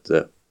language that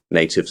the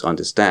natives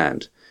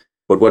understand.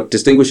 But what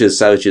distinguishes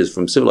savages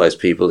from civilized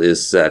people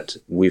is that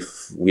we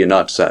are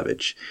not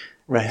savage.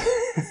 Right.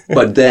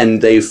 But then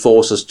they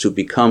force us to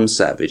become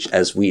savage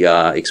as we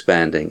are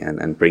expanding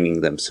and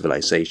bringing them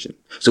civilization.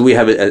 So we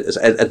have it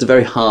at the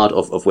very heart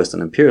of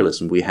Western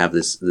imperialism. We have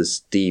this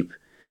deep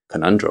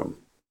conundrum,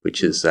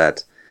 which is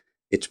that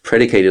it's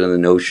predicated on the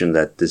notion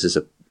that this is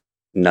a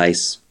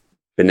nice,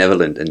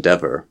 benevolent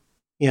endeavor.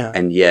 Yeah.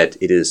 And yet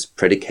it is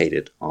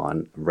predicated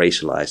on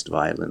racialized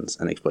violence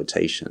and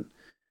exploitation,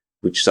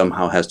 which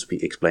somehow has to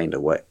be explained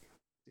away.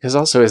 Because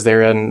also, is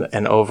there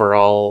an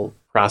overall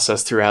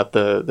process throughout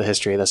the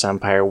history of this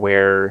empire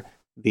where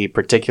the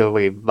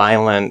particularly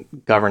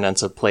violent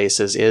governance of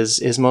places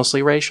is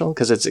mostly racial?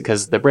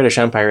 Because the British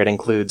Empire, it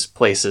includes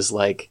places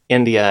like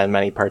India and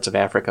many parts of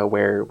Africa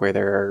where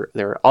there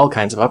are all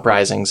kinds of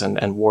uprisings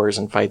and wars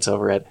and fights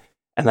over it.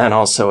 And then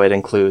also it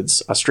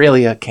includes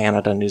Australia,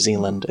 Canada, New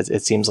Zealand.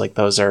 It seems like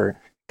those are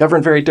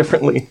governed very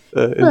differently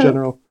in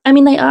general. I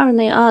mean, they are and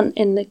they aren't,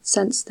 in the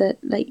sense that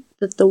like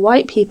the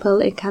white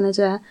people in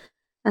Canada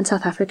and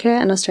South Africa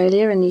and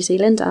Australia and New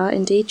Zealand are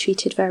indeed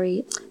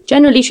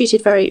generally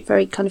treated very,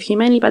 very kind of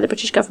humanely by the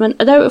British government.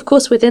 Although, of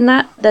course, within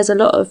that, there's a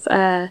lot of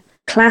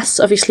class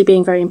obviously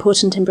being very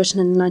important in Britain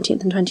in the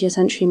 19th and 20th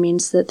century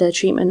means that the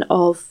treatment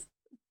of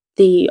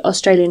the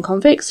Australian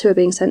convicts who are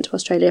being sent to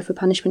Australia for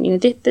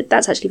punishment,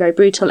 that's actually very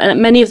brutal.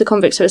 And many of the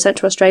convicts who are sent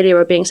to Australia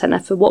are being sent there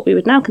for what we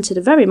would now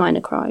consider very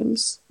minor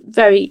crimes.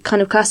 Very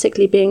kind of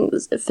classically being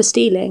for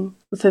stealing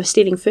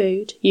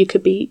food. You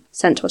could be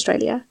sent to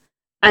Australia.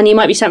 And you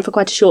might be sent for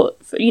quite a short,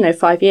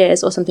 5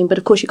 years or something, but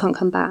of course you can't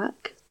come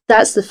back.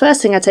 That's the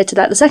first thing I'd say to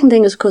that. The second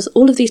thing is, of course,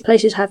 all of these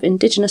places have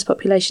indigenous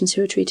populations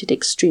who are treated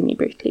extremely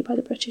brutally by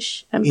the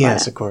British Empire.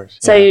 Yes, of course.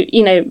 So,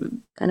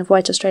 kind of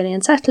white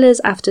Australian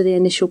settlers, after the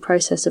initial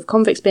process of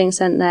convicts being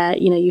sent there,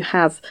 you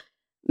have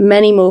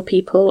many more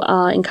people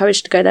are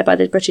encouraged to go there by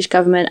the British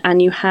government,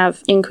 and you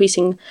have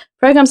increasing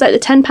programs like the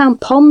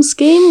 £10 POM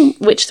scheme,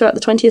 which throughout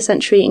the 20th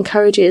century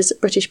encourages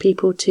British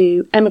people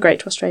to emigrate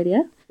to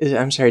Australia.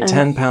 I'm sorry,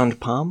 £10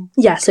 POM?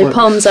 Yeah, so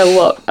POMs are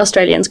what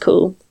Australians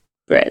call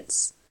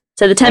Brits.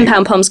 So the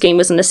 £10 POM scheme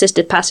was an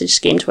assisted passage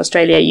scheme to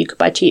Australia. You could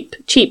buy cheap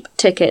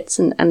tickets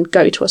and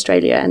go to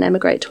Australia and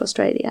emigrate to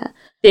Australia.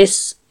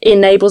 This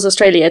enables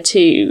Australia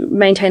to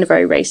maintain a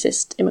very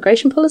racist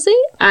immigration policy,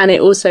 and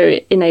it also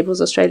enables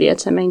Australia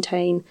to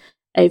maintain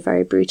a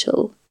very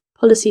brutal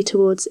policy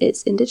towards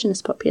its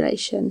indigenous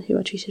population, who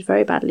are treated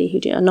very badly,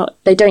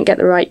 they don't get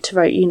the right to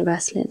vote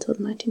universally until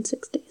the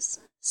 1960s.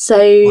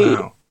 So,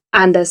 wow.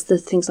 And there's the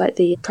things like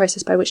the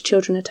process by which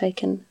children are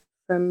taken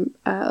from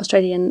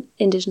Australian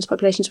indigenous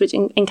populations, which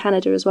in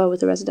Canada as well,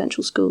 with the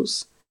residential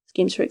schools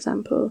schemes, for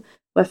example,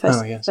 where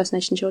First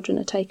Nation children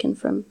are taken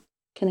from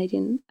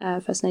Canadian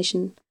First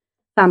Nation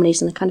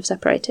families and are kind of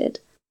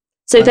separated.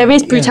 So there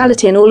is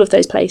brutality in all of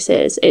those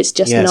places. It's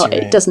just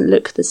it doesn't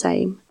look the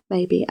same,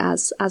 maybe,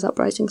 as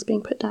uprisings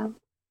being put down.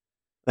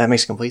 That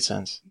makes complete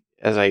sense.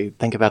 As I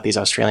think about these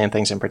Australian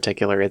things in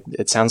particular,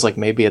 it sounds like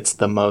maybe it's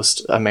the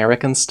most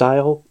American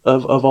style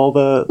of all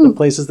the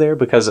places there,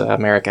 because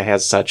America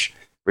has such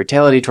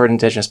brutality toward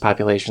indigenous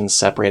populations,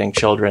 separating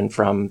children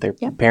from their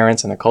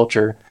parents and their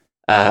culture,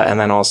 and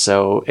then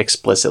also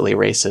explicitly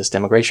racist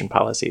immigration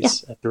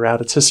policies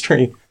throughout its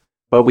history.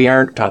 But we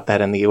aren't taught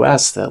that in the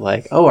US, that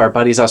our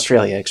buddies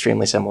Australia,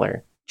 extremely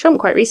similar. Trump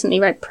quite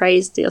recently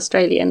praised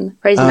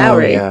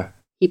Nauru. Yeah.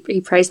 He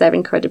praised their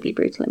incredibly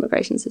brutal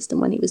immigration system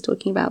when he was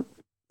talking about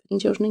putting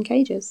children in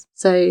cages.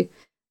 So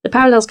the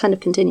parallels kind of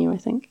continue, I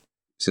think.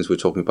 Since we're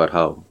talking about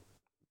how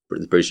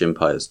the British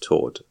Empire is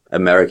taught,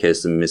 America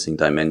is the missing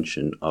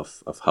dimension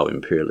of how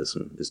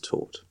imperialism is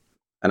taught.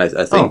 And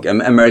I think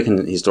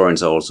American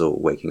historians are also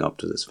waking up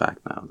to this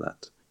fact now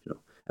that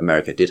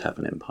America did have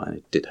an empire,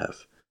 it did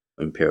have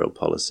imperial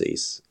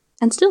policies.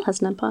 And still has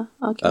an empire,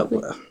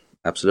 arguably. Well,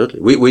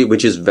 absolutely.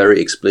 Which is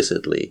very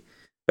explicitly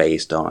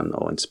based on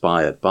or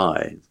inspired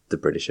by the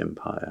British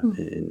Empire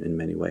in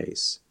many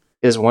ways.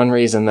 Is one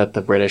reason that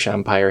the British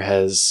Empire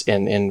has,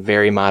 in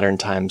very modern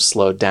times,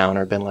 slowed down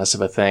or been less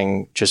of a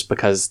thing, just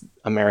because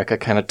America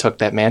kind of took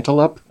that mantle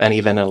up, and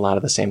even in a lot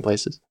of the same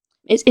places?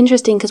 It's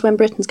interesting because when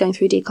Britain's going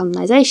through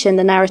decolonisation,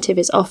 the narrative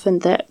is often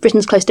that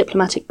Britain's close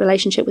diplomatic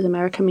relationship with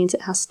America means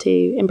it has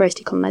to embrace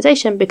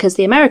decolonisation because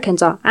the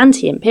Americans are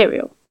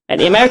anti-imperial.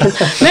 The Americans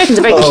are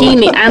very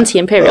keenly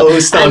anti-imperial.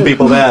 Who's telling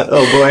people that?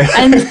 Oh boy!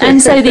 and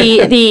so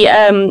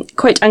the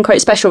quote unquote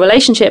special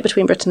relationship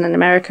between Britain and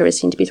America is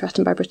seen to be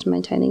threatened by Britain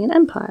maintaining an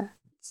empire.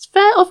 It's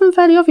often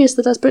fairly obvious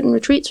that as Britain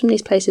retreats from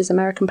these places,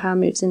 American power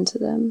moves into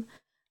them,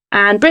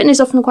 and Britain is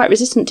often quite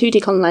resistant to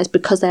decolonise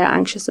because they are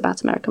anxious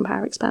about American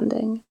power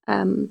expanding.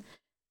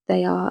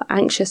 They are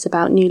anxious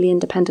about newly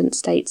independent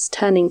states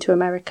turning to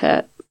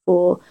America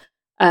for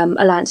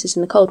alliances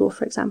in the Cold War,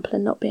 for example,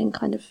 and not being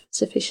kind of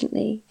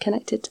sufficiently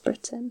connected to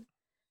Britain.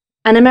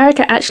 And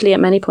America actually at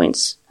many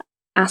points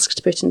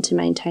asked Britain to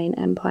maintain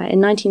empire. In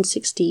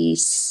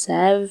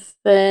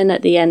 1967,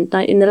 at the end,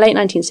 in the late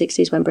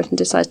 1960s, when Britain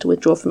decides to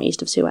withdraw from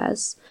east of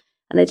Suez,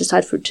 and they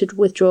decide to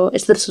withdraw,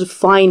 it's the sort of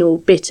final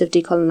bit of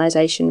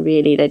decolonisation,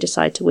 really. They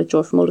decide to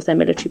withdraw from all of their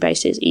military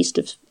bases east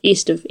of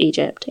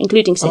Egypt,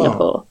 including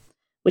Singapore.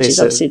 Which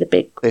is obviously the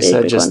big They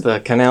said big just one. the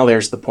canal,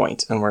 there's the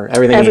point, and we're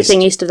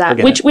everything east of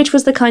that, which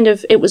was the kind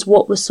of, it was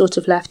what was sort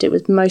of left. It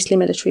was mostly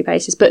military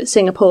bases, but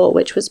Singapore,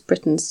 which was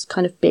Britain's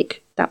kind of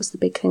that was the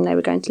big thing they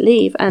were going to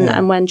leave.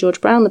 And when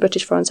George Brown, the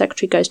British Foreign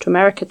Secretary, goes to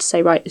America to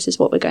say, right, this is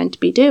what we're going to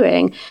be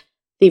doing,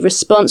 the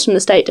response from the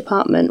State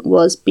Department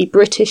was, be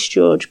British,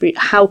 George,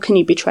 how can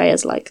you betray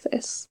us like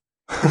this?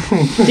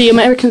 The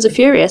Americans are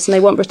furious, and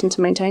they want Britain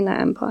to maintain that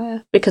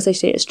empire because they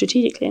see it as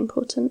strategically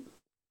important.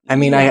 I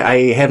mean,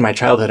 I had my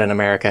childhood in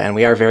America, and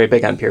we are very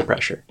big on peer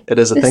pressure. It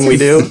is a thing we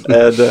do,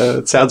 and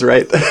it sounds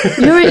right.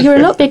 You're a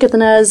lot bigger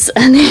than us,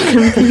 and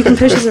you can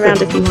push us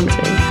around if you want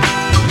to.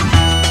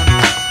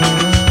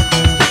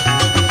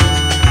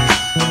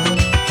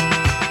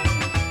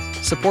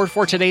 Support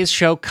for today's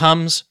show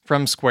comes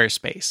from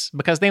Squarespace,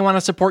 because they want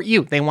to support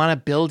you. They want to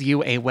build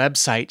you a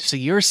website so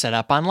you're set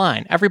up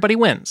online. Everybody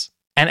wins.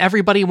 And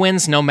everybody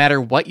wins no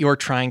matter what you're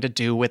trying to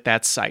do with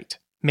that site.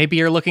 Maybe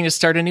you're looking to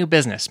start a new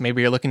business.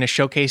 Maybe you're looking to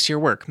showcase your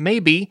work.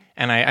 Maybe,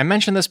 and I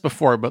mentioned this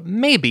before, but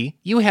maybe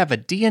you have a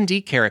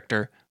D&D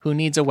character who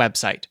needs a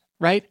website,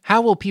 right?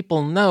 How will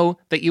people know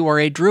that you are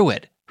a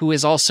druid who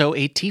is also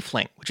a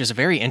tiefling, which is a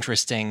very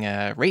interesting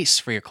race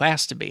for your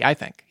class to be, I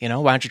think. Why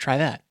don't you try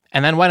that?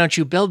 And then why don't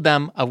you build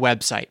them a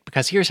website?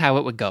 Because here's how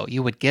it would go.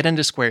 You would get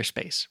into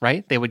Squarespace,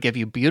 right? They would give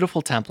you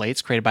beautiful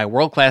templates created by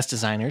world-class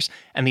designers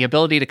and the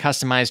ability to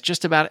customize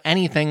just about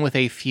anything with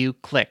a few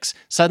clicks.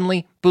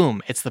 Suddenly,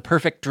 boom, it's the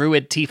perfect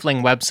druid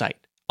tiefling website.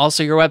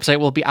 Also, your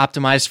website will be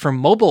optimized for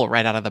mobile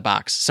right out of the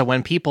box. So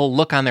when people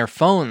look on their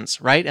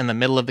phones, right, in the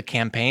middle of the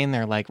campaign,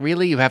 they're like,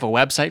 really? You have a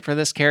website for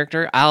this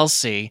character? I'll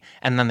see.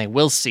 And then they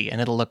will see, and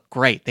it'll look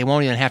great. They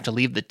won't even have to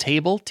leave the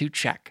table to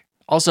check.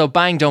 Also,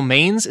 buying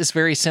domains is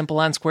very simple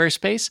on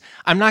Squarespace.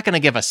 I'm not going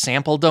to give a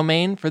sample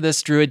domain for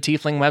this Druid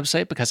Tiefling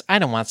website because I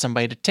don't want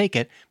somebody to take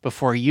it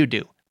before you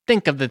do.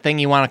 Think of the thing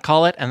you want to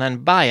call it and then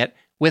buy it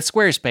with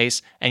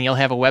Squarespace, and you'll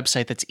have a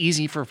website that's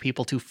easy for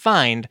people to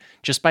find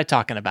just by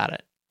talking about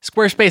it.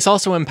 Squarespace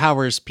also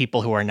empowers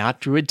people who are not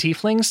Druid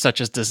Tieflings,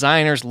 such as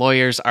designers,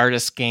 lawyers,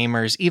 artists,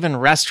 gamers, even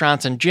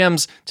restaurants and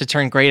gyms, to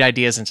turn great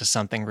ideas into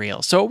something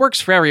real. So it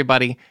works for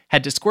everybody.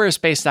 Head to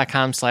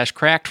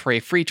squarespace.com/cracked for a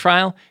free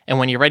trial, and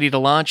when you're ready to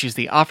launch, use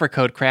the offer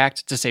code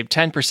CRACKED to save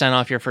 10%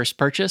 off your first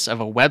purchase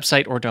of a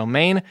website or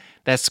domain.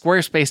 That's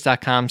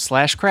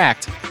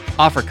squarespace.com/cracked,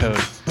 offer code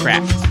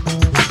CRACKED.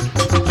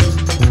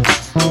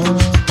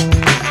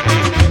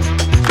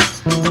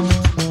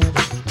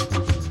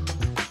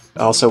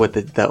 Also,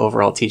 with the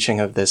overall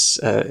teaching of this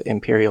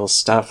imperial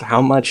stuff,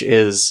 how much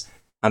is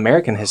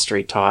American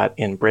history taught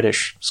in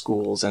British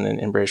schools and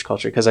in British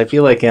culture? Because I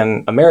feel like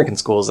in American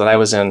schools that I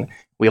was in,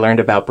 we learned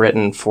about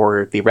Britain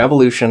for the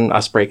Revolution,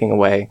 us breaking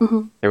away.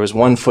 Mm-hmm. There was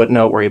one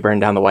footnote where he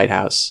burned down the White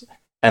House.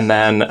 And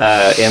then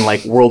in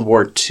like World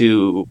War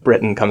II,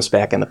 Britain comes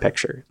back in the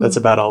picture. That's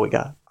about all we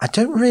got. I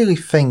don't really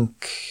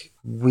think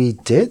we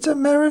did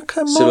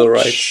America much. Civil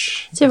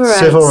rights.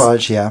 Civil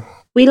rights, yeah.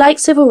 We like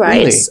civil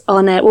rights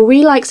on it. Well,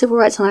 we like civil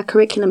rights on our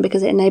curriculum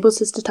because it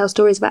enables us to tell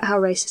stories about how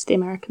racist the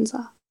Americans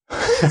are.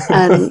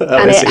 And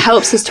it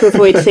helps us to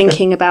avoid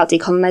thinking about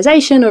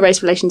decolonization or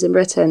race relations in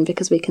Britain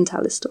because we can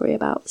tell this story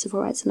about civil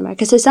rights in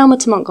America. So Selma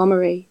to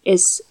Montgomery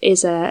is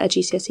a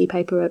GCSE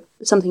paper,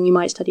 something you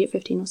might study at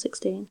 15 or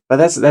 16. But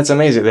that's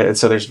amazing.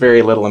 So there's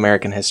very little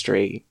American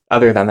history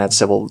other than that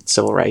civil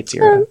rights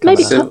era.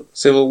 Maybe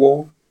Civil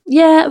War?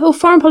 Yeah, well,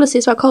 foreign policy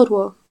is about Cold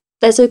War.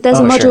 There's a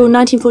module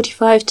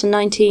 1945 to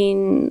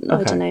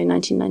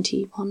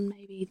 1991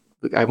 maybe.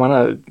 I want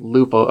to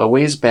loop a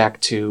ways back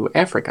to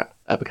Africa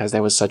because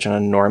that was such an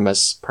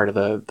enormous part of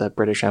the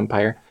British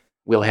Empire.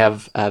 We'll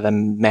have the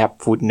map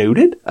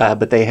footnoted,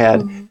 but they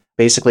had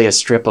basically a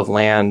strip of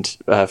land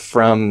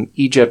from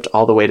Egypt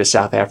all the way to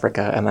South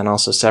Africa, and then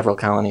also several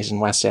colonies in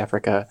West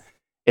Africa.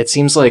 It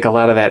seems like a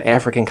lot of that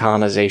African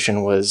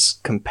colonization was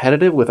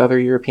competitive with other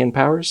European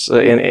powers,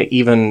 and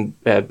even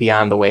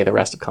beyond the way the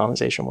rest of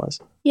colonization was.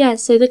 Yeah,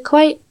 so the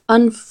quite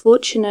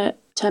unfortunate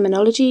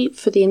terminology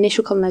for the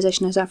initial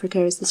colonization of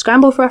Africa is the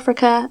Scramble for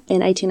Africa.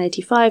 In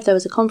 1885, there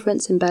was a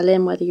conference in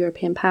Berlin where the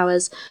European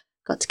powers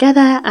got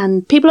together,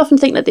 and people often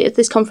think that at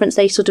this conference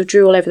they sort of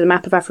drew all over the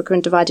map of Africa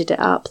and divided it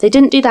up. They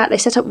didn't do that. They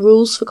set up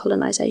rules for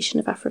colonization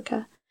of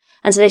Africa.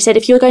 And so they said,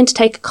 if you're going to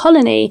take a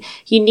colony,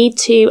 you need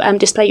to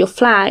display your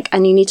flag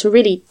and you need to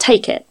really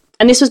take it.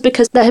 And this was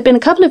because there had been a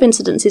couple of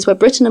incidences where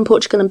Britain and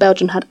Portugal and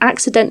Belgium had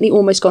accidentally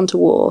almost gone to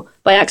war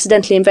by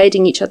accidentally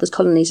invading each other's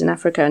colonies in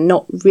Africa and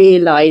not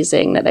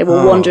realising that they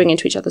were wandering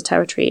into each other's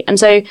territory. And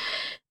so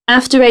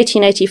after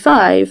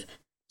 1885,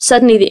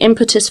 suddenly the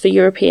impetus for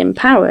European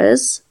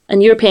powers,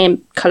 and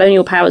European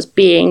colonial powers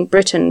being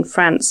Britain,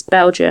 France,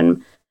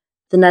 Belgium,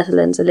 the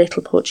Netherlands a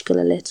little, Portugal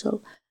a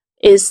little,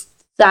 is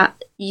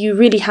that you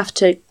really have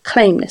to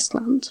claim this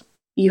land.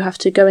 You have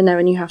to go in there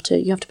and you have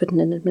to put in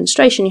an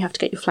administration, you have to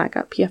get your flag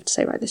up, you have to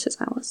say, right, this is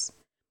ours.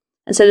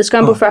 And so the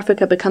Scramble for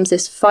Africa becomes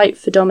this fight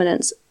for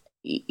dominance,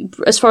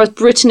 as far as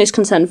Britain is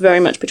concerned, very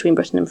much between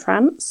Britain and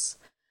France.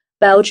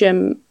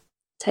 Belgium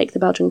take the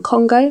Belgian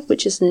Congo,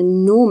 which is an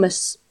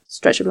enormous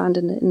stretch of land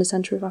in the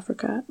centre of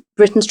Africa.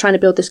 Britain's trying to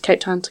build this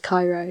Cape Town to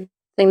Cairo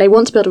thing. They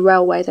want to build a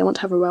railway, they want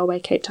to have a railway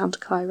Cape Town to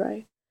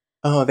Cairo.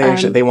 Oh,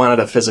 they wanted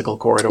a physical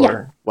corridor.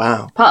 Yeah.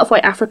 Wow. Part of why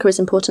Africa is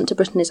important to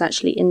Britain is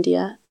actually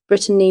India.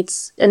 Britain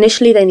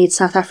initially they need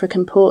South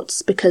African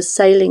ports because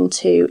sailing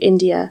to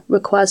India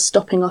requires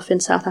stopping off in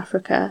South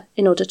Africa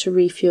in order to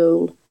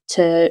refuel,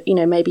 to,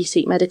 maybe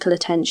seek medical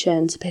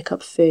attention, to pick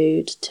up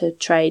food, to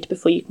trade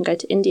before you can go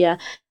to India.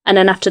 And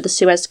then after the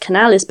Suez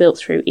Canal is built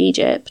through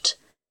Egypt,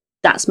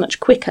 that's much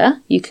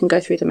quicker. You can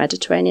go through the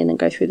Mediterranean and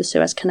go through the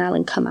Suez Canal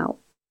and come out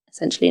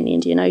essentially in the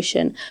Indian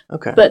Ocean.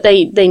 Okay. But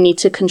they need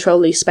to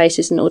control these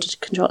spaces in order to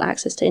control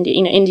access to India.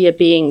 India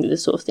being the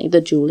sort of thing, the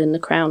jewel in the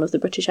crown of the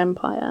British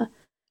Empire.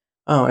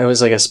 Oh, it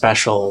was like a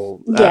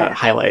special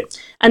highlight.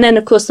 And then,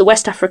 of course, the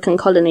West African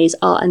colonies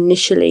are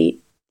initially,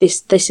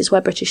 this is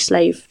where British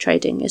slave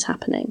trading is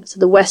happening. So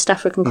the West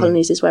African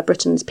colonies is where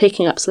Britain's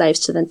picking up slaves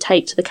to then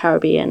take to the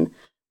Caribbean,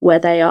 where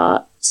they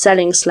are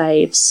selling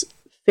slaves,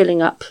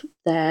 filling up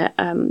their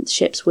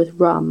ships with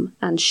rum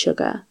and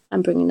sugar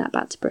and bringing that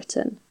back to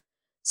Britain.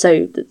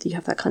 So you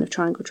have that kind of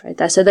triangle trade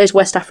there. So those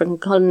West African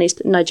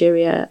colonies,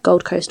 Nigeria,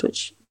 Gold Coast,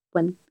 which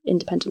when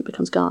independent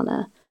becomes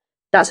Ghana,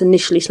 that's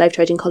initially slave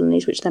trading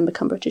colonies, which then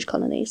become British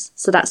colonies.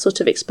 So that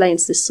sort of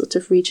explains this sort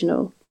of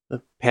regional...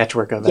 The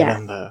patchwork of it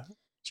and the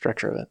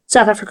structure of it.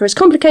 South Africa is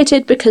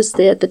complicated because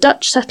the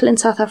Dutch settle in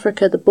South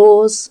Africa, the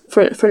Boers,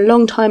 for a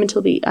long time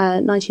until the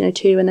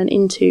 1902, and then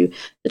into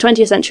the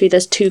 20th century,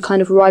 there's two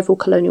kind of rival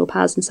colonial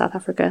powers in South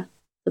Africa.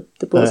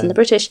 the Boers and the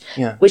British,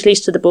 yeah. which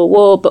leads to the Boer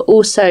War, but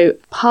also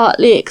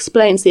partly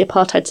explains the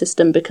apartheid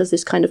system because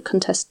this kind of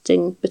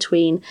contesting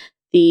between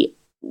the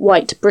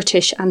white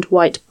British and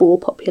white Boer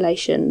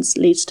populations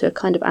leads to a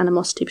kind of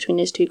animosity between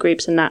these two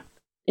groups, and that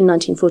in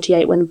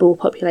 1948, when the Boer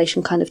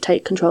population kind of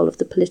take control of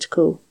the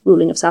political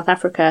ruling of South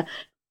Africa,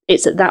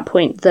 it's at that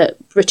point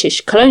that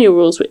British colonial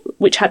rules,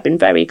 which had been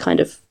very kind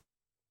of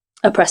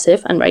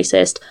oppressive and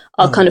racist,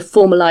 are kind of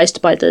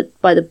formalised by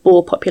the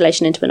Boer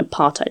population into an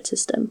apartheid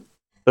system.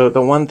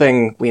 The one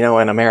thing we know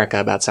in America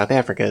about South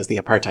Africa is the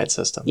apartheid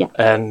system. Yeah.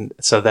 And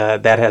so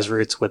that has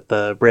roots with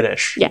the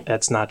British. Yeah.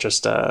 It's not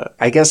just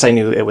I guess I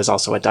knew it was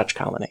also a Dutch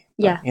colony.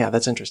 Yeah. Yeah,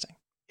 that's interesting.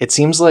 It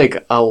seems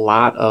like a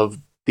lot of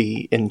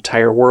the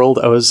entire world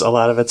owes a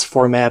lot of its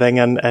formatting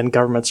and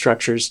government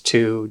structures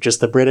to just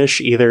the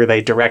British. Either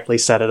they directly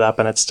set it up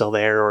and it's still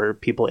there, or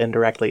people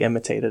indirectly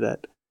imitated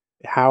it.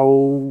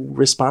 How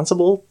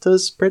responsible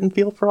does Britain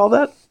feel for all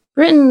that?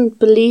 Britain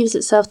believes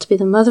itself to be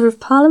the mother of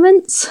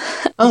parliaments.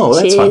 Oh,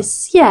 that's fun.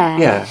 Yeah.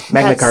 Yeah,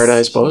 Magna Carta,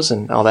 I suppose,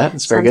 and all that.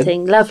 It's very good.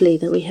 Something lovely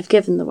that we have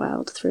given the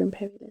world through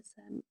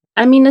imperialism.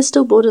 I mean, there's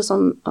still borders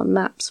on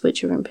maps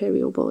which are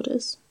imperial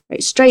borders.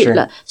 Right?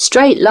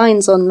 Straight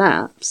lines on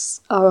maps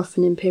are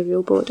often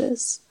imperial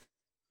borders.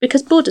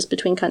 Because borders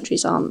between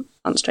countries aren't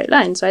straight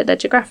lines, right? They're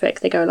geographic.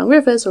 They go along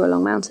rivers or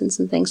along mountains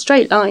and things.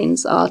 Straight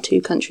lines are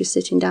two countries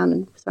sitting down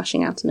and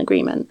smashing out an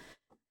agreement.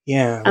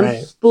 Yeah, and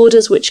right.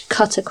 Borders which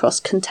cut across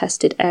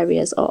contested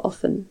areas are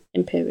often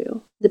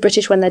imperial. The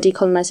British, when they're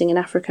decolonising in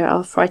Africa,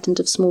 are frightened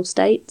of small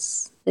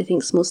states. They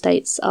think small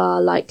states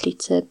are likely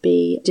to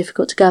be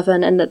difficult to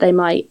govern, and that they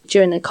might,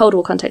 during the Cold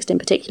War context in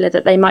particular,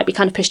 that they might be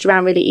kind of pushed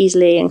around really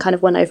easily and kind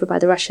of won over by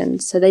the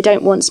Russians. So they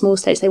don't want small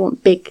states, they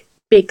want big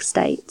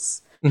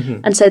states.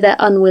 Mm-hmm. And so they're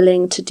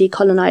unwilling to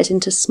decolonise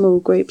into small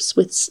groups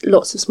with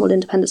lots of small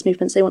independence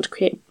movements. They want to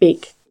create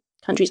big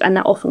countries, and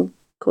that often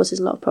causes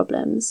a lot of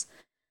problems.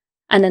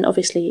 And then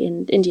obviously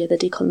in India, the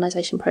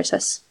decolonisation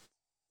process,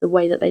 the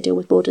way that they deal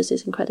with borders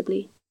is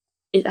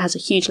it has a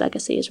huge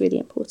legacy, is really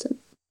important.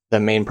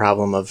 The main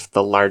problem of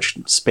the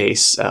large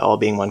space all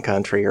being one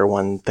country, or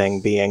one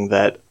thing, being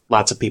that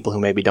lots of people who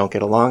maybe don't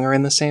get along are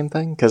in the same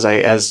thing. Because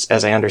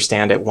as I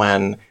understand it,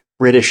 when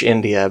British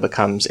India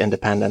becomes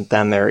independent,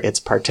 then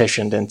it's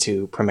partitioned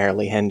into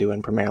primarily Hindu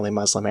and primarily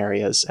Muslim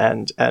areas,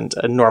 and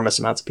enormous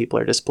amounts of people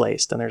are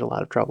displaced, and there's a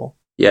lot of trouble.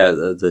 Yeah,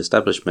 the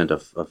establishment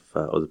of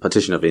or the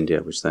partition of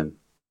India, which then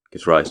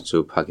gives rise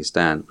to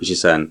Pakistan, which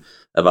is an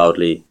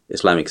avowedly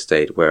Islamic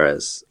state,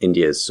 whereas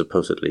India is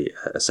supposedly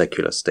a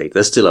secular state.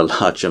 There's still a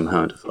large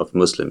amount of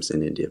Muslims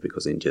in India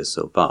because India is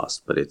so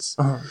vast, but it's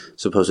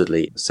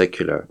supposedly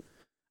secular.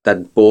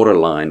 That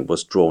borderline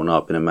was drawn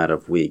up in a matter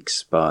of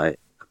weeks by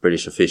a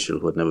British official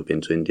who had never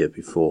been to India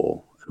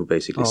before, who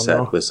basically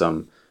sat with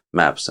some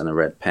maps and a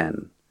red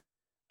pen.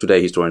 Today,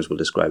 historians will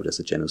describe it as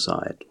a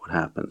genocide, what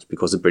happens,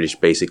 because the British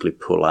basically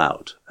pull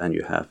out and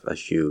you have a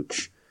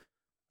huge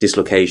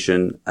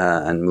dislocation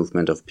and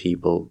movement of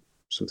people.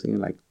 Something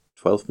like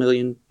 12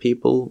 million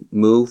people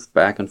move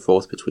back and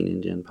forth between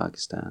India and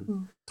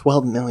Pakistan.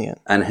 12 million.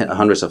 And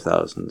hundreds of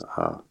thousands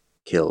are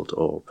killed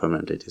or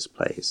permanently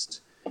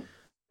displaced.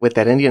 With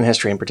that Indian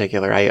history in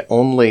particular, I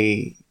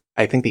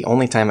think the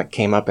only time it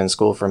came up in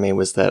school for me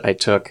was that I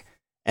took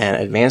an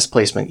advanced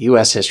placement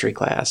U.S. history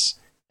class,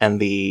 and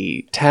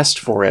the test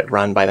for it,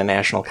 run by the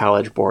National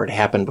College Board,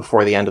 happened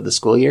before the end of the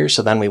school year.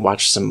 So then we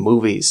watched some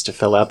movies to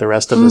fill out the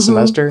rest of the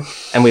semester,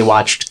 and we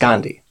watched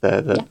Gandhi,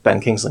 the Ben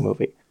Kingsley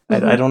movie.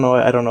 I don't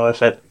know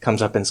if it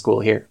comes up in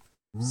school here.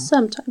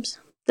 Sometimes.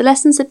 The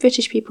lessons that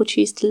British people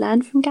choose to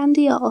learn from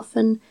Gandhi are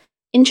often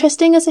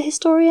interesting as a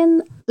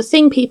historian. The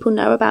thing people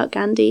know about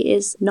Gandhi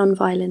is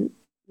non-violent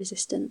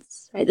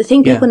resistance. Right? The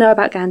thing people know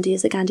about Gandhi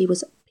is that Gandhi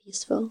was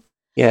peaceful.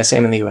 Yeah,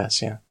 same in the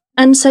US, yeah.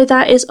 And so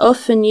that is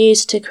often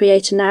used to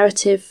create a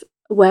narrative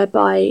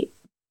whereby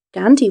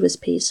Gandhi was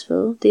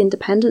peaceful, the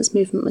independence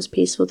movement was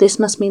peaceful. This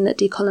must mean that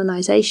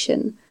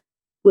decolonisation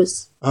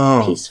was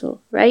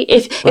peaceful, right?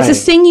 If the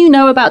thing you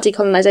know about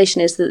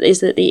decolonisation is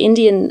that the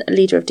Indian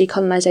leader of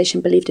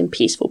decolonisation believed in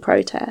peaceful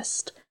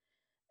protest,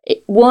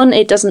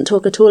 it doesn't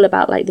talk at all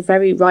about like the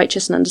very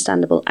righteous and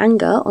understandable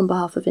anger on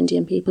behalf of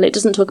Indian people. It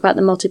doesn't talk about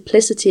the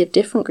multiplicity of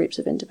different groups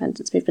of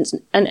independence movements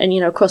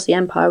and across the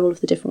empire, all of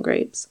the different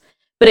groups.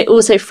 But it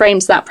also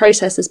frames that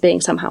process as being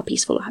somehow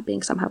peaceful,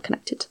 being somehow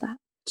connected to that.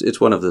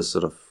 It's one of the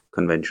sort of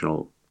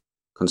conventional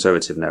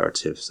conservative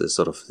narratives, the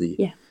sort of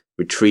the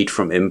retreat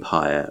from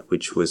empire,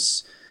 which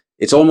was,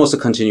 it's almost a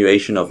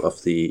continuation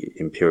of the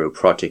imperial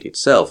project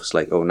itself. It's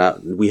like, now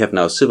we have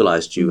now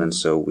civilized you, and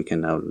so we can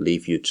now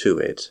leave you to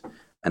it.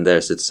 And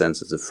there's this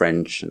sense that the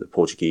French and the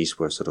Portuguese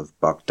were sort of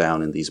bogged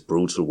down in these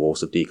brutal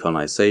wars of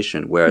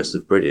decolonization, whereas the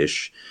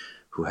British,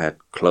 who had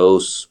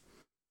close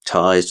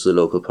ties to the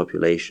local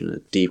population, a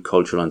deep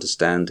cultural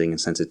understanding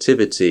and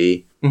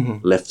sensitivity,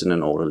 left in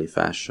an orderly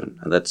fashion.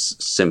 And that's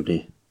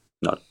simply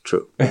not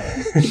true.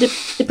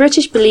 The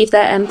British believe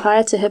their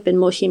empire to have been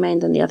more humane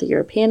than the other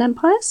European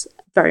empires,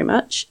 very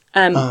much.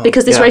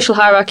 Because this racial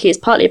hierarchy is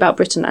partly about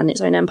Britain and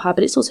its own empire,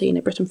 but it's also,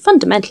 Britain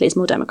fundamentally is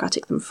more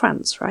democratic than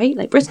France, right?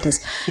 Like, Britain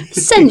is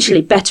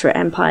essentially better at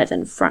empire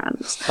than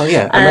France. Oh,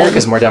 yeah.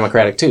 America's more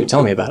democratic, too.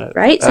 Tell me about it.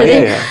 Right?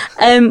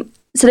 So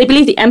so they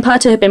believe the empire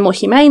to have been more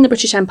humane, the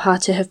British Empire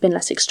to have been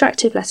less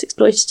extractive, less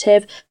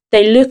exploitative.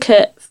 They look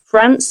at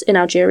France in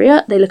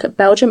Algeria. They look at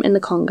Belgium in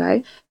the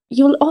Congo.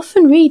 You'll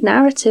often read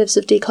narratives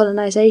of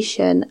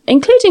decolonisation,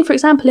 including, for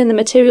example, in the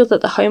material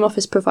that the Home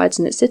Office provides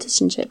in its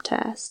citizenship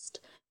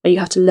test, where you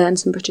have to learn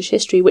some British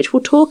history, which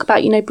will talk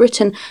about,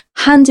 Britain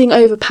handing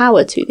over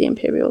power to the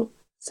imperial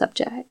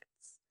subjects.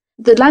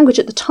 The language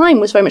at the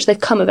time was very much they've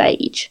come of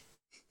age.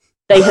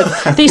 They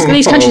have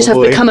these countries have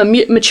become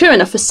mature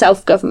enough for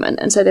self-government,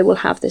 and so they will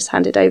have this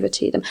handed over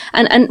to them.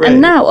 And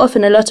now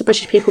often a lot of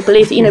British people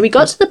believe that, we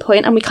got to the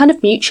point and we kind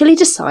of mutually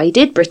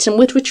decided Britain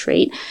would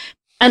retreat.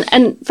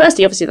 And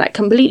firstly, obviously, that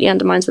completely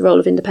undermines the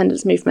role of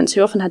independence movements,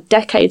 who often had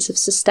decades of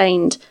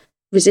sustained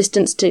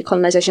resistance to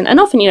colonisation, and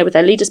often, with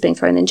their leaders being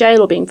thrown in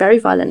jail or being very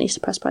violently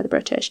suppressed by the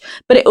British.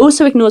 But it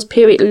also ignores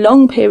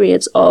long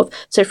periods of,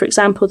 so for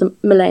example, the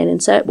Malayan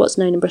what's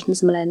known in Britain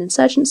as the Malayan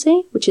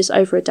insurgency, which is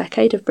over a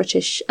decade of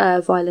British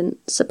violent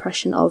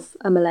suppression of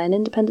a Malayan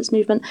independence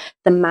movement.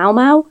 The Mau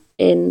Mau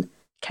in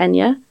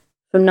Kenya.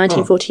 From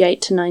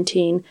 1948 to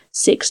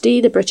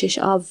 1960, the British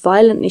are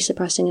violently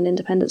suppressing an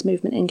independence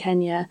movement in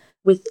Kenya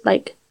with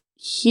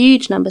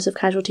huge numbers of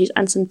casualties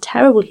and some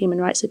terrible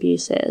human rights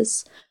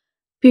abuses.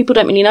 People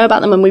don't really know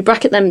about them, and we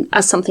bracket them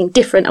as something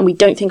different, and we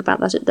don't think about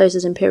those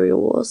as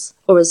imperial wars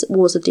or as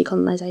wars of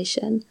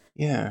decolonisation.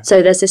 Yeah.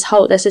 So there's this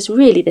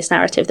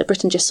narrative that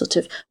Britain just sort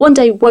of one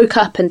day woke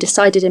up and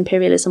decided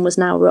imperialism was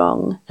now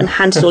wrong and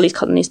handed all these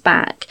colonies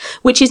back,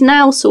 which is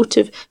now sort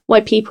of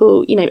why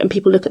people, and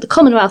people look at the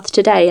Commonwealth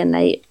today and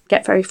they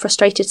get very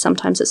frustrated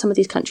sometimes that some of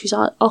these countries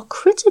are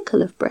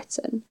critical of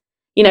Britain.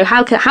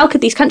 How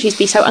could these countries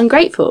be so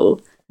ungrateful?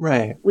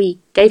 Right. We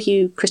gave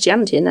you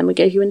Christianity and then we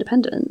gave you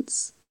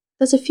independence.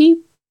 There's a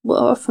few what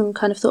are often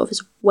kind of thought of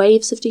as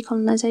waves of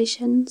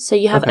decolonisation. So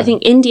you have, I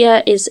think,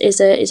 India is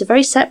a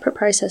very separate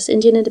process.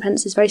 Indian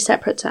independence is very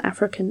separate to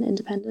African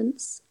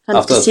independence.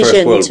 After the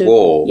First World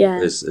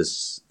War,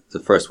 is the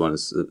first one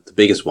is the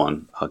biggest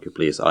one,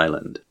 arguably, is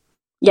Ireland.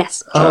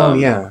 Yes.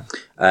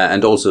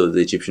 And also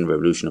the Egyptian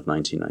Revolution of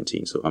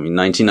 1919. So,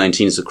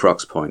 1919 is the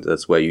crux point.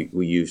 That's where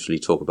we usually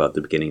talk about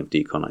the beginning of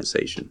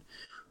decolonisation.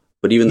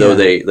 But even though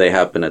they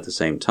happen at the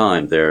same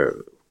time, they're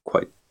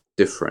quite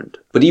different.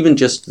 But even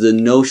just the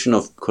notion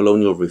of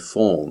colonial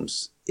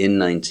reforms in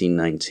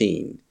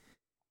 1919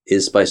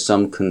 is by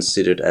some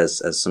considered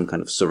as some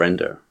kind of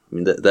surrender.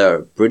 There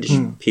are British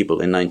people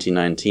in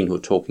 1919 who are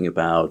talking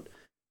about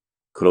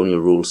colonial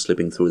rule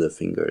slipping through their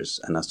fingers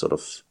and are sort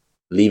of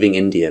leaving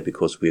India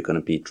because we're going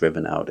to be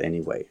driven out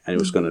anyway. And it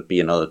was going to be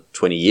another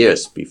 20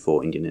 years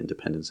before Indian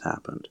independence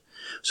happened.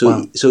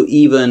 So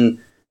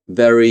even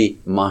very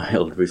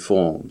mild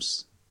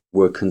reforms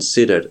were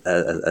considered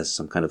as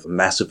some kind of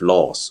massive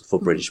loss for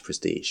British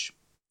prestige.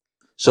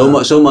 So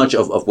much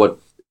of what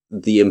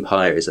the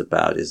empire is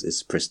about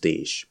is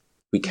prestige.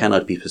 We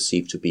cannot be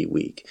perceived to be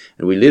weak.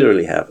 And we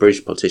literally have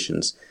British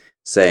politicians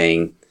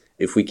saying,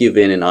 if we give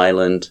in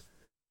Ireland,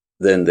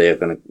 then they're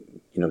going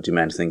to,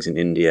 demand things in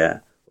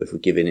India. If we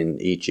give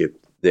in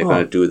Egypt, they're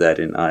going to do that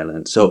in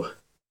Ireland. So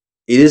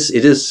it is.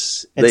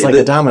 It's like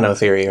the domino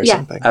theory or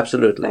something.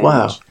 Absolutely.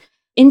 Wow.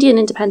 Indian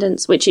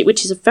independence, which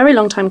is a very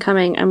long time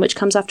coming and which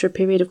comes after a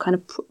period of kind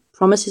of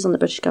promises on the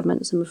British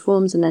government and some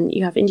reforms, and then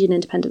you have Indian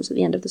independence at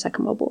the end of the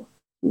Second World War,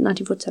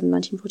 1947,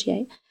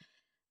 1948.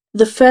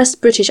 The first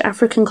British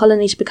African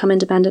colony to become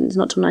independent is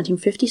not till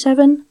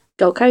 1957.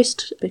 Gold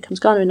Coast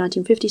becomes Ghana in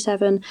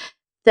 1957.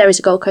 There is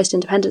a Gold Coast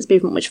independence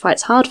movement which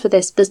fights hard for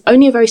this. There's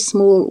only a very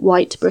small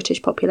white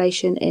British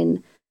population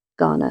in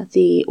Ghana.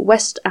 The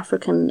West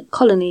African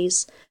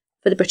colonies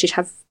for the British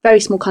have very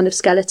small kind of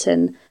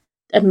skeleton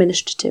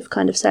administrative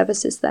kind of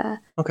services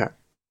there. Okay.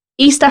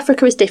 East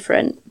Africa is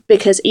different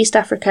because East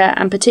Africa,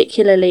 and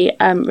particularly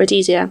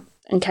Rhodesia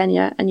and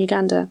Kenya and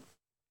Uganda,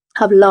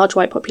 have large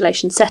white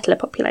populations, settler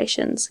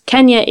populations.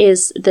 Kenya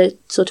is the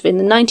sort of in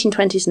the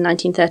 1920s and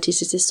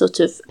 1930s is this sort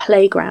of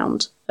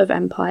playground of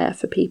empire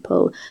for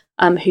people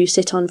who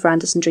sit on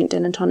verandas and drink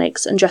gin and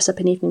tonics and dress up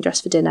in evening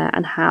dress for dinner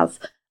and have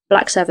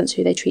black servants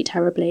who they treat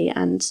terribly,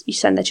 and you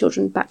send their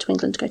children back to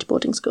England to go to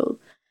boarding school.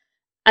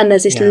 And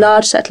there's this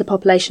large settler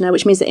population there,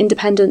 which means that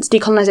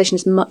decolonisation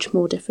is much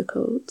more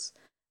difficult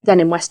than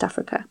in West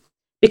Africa,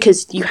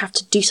 because you have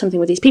to do something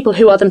with these people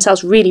who are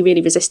themselves really, really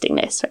resisting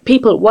this.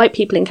 White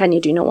people in Kenya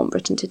do not want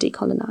Britain to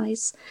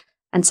decolonise,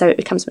 and so it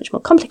becomes much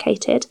more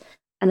complicated,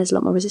 and there's a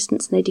lot more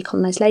resistance, and they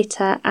decolonise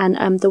later.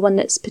 And the one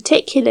that's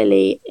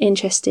particularly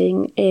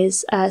interesting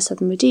is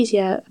southern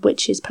Rhodesia,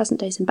 which is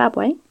present-day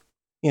Zimbabwe.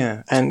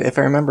 Yeah, and if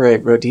I remember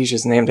right, Rhodesia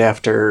is named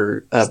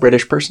after a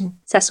British person?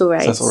 Cecil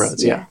Rhodes. Cecil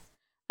Rhodes, yeah.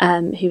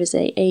 Who was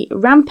a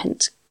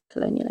rampant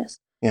colonialist.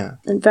 Yeah.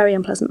 And very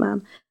unpleasant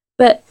man.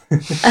 But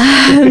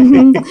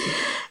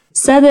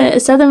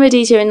Southern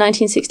Rhodesia in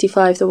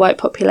 1965, the white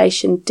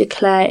population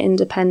declare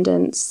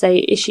independence.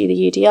 They issue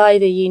the UDI,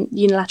 the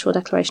Unilateral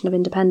Declaration of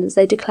Independence.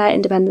 They declare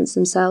independence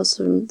themselves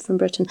from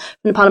Britain,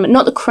 from the Parliament,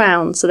 not the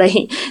Crown. So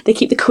they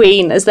keep the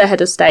Queen as their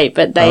head of state,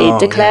 but they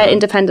declare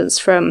independence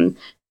from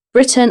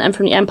Britain and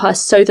from the Empire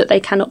so that they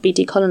cannot be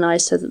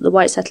decolonised, so that the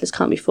white settlers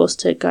can't be forced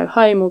to go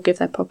home or give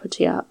their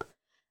property up.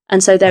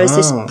 And so there is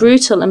this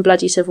brutal and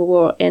bloody civil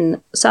war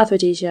in South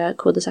Rhodesia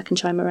called the Second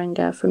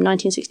Chimurenga from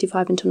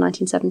 1965 until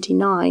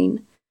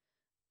 1979,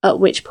 at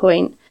which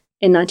point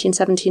in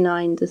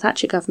 1979 the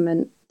Thatcher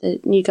government, the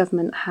new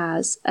government,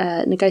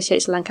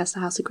 negotiates the Lancaster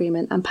House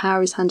Agreement and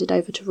power is handed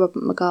over to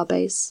Robert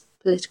Mugabe's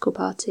political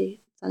party,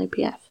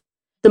 ZANU-PF.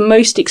 The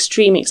most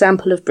extreme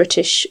example of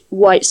British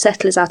white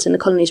settlers out in the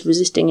colonies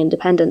resisting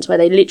independence, where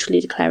they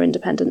literally declare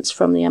independence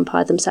from the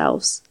empire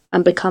themselves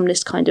and become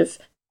this kind of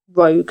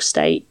rogue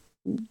state,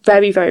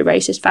 very, very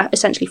racist,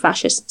 essentially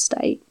fascist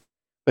state.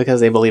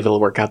 Because they believe it'll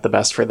work out the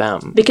best for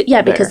them.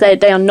 Because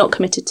they are not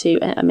committed to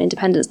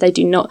independence. They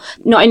do not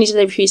only do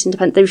they refuse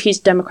independence, they refuse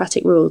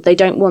democratic rule. They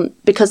don't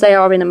want, because they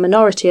are in a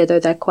minority, although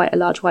they're quite a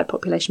large white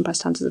population by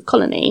standards of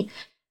colony,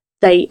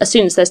 as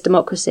soon as there's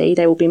democracy,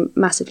 they will be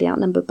massively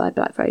outnumbered by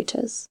black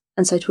voters.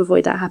 And so to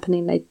avoid that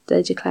happening,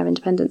 they declare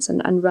independence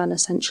and run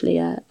essentially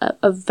a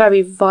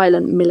very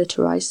violent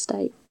militarised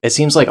state. It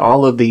seems like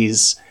all of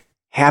these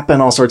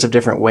happen all sorts of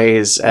different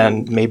ways,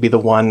 and maybe the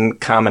one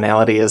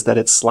commonality is that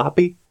it's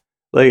sloppy.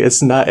 Like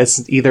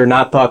it's either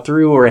not thought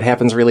through, or it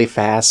happens really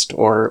fast,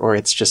 or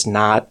it's just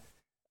not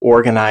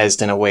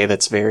organized in a way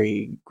that's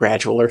very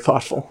gradual or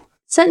thoughtful.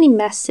 Certainly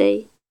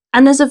messy.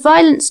 And there's a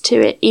violence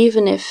to it,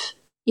 even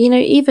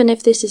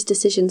if this is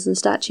decisions and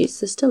statutes,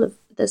 there's still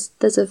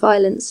there's a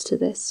violence to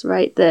this,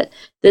 right? That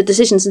the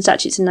decisions and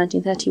statutes in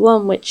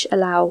 1931, which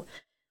allow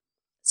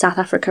South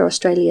Africa,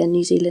 Australia,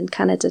 New Zealand,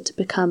 Canada to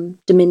become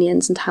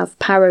dominions and to have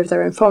power over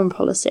their own foreign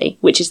policy,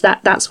 which is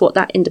that's what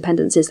that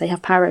independence is. They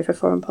have power over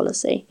foreign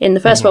policy. In the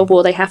First World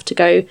War, they have to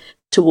go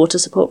to war to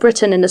support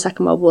Britain. In the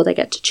Second World War, they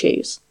get to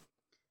choose.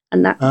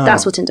 And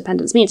that's what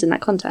independence means in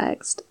that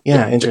context.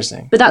 Yeah,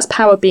 interesting. But that's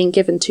power being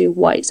given to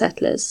white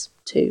settlers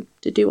to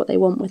do what they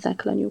want with their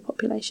colonial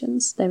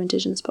populations, their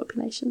indigenous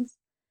populations.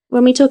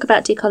 When we talk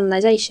about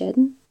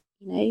decolonisation,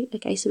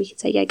 so we could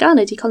say,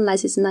 Ghana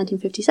decolonises in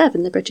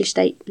 1957. The British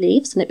state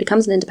leaves and it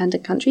becomes an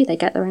independent country. They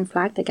get their own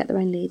flag, they get their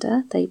own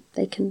leader, they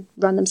can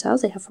run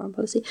themselves, they have foreign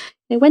policy.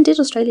 When did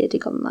Australia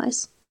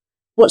decolonise?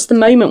 What's the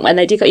moment when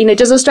they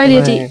does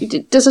Australia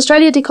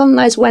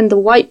decolonise when the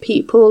white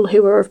people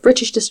who are of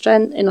British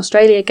descent in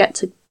Australia get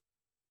to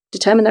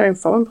determine their own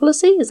foreign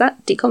policy? Is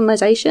that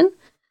decolonisation?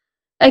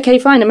 Okay,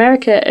 fine.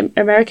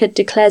 America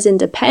declares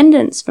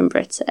independence from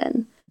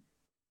Britain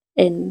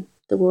in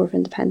the War of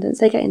Independence.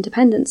 They get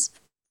independence.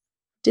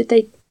 Did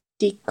they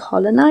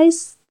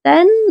decolonize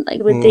then?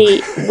 Like, would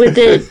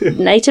the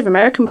Native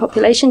American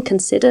population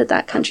consider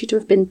that country to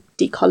have been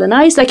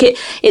decolonized? Like,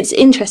 it's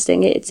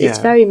interesting. It's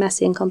very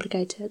messy and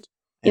complicated.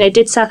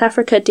 Did South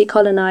Africa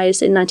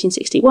decolonize in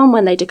 1961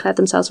 when they declared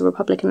themselves a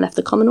republic and left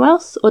the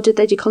Commonwealth? Or did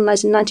they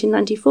decolonize in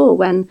 1994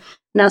 when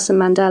Nelson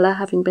Mandela,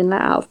 having been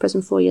let out of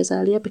prison 4 years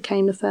earlier,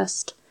 became the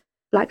first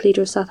black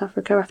leader of South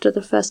Africa after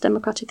the first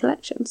democratic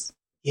elections?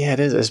 Yeah,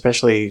 it is,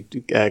 especially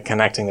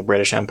connecting the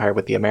British Empire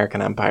with the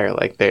American Empire.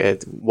 Like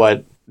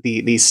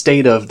the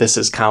state of this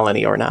is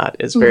colony or not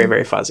is very,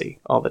 very fuzzy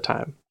all the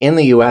time. In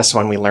the U.S.,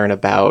 when we learn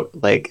about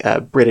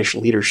British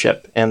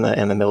leadership in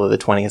the middle of the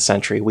 20th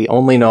century, we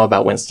only know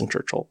about Winston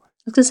Churchill. I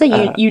was going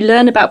to say, you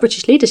learn about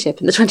British leadership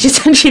in the 20th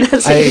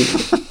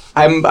century.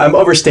 I'm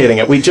overstating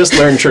it. We just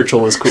learned Churchill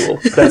was cool.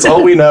 That's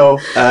all we know.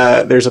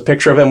 There's a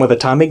picture of him with a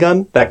Tommy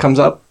gun that comes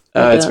up.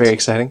 It's very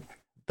exciting.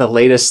 The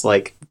latest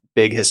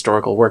big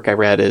historical work I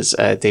read is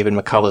David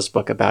McCullough's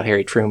book about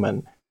Harry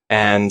Truman.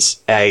 And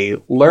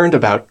I learned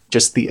about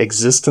just the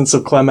existence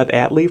of Clement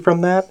Attlee from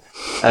that.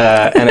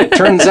 And it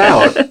turns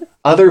out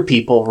other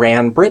people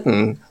ran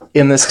Britain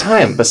in this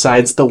time,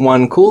 besides the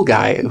one cool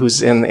guy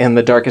who's in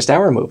the Darkest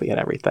Hour movie and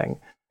everything.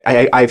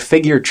 I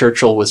figure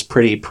Churchill was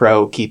pretty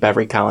pro keep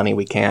every colony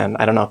we can.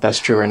 I don't know if that's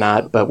true or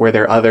not, but were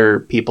there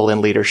other people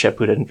in leadership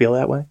who didn't feel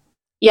that way?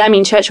 Yeah,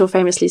 Churchill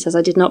famously says,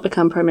 I did not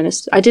become prime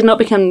minister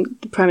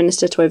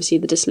to oversee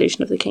the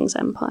dissolution of the King's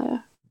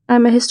Empire.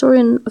 I'm a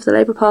historian of the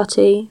Labour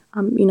Party,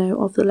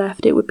 of the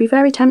left. It would be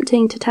very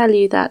tempting to tell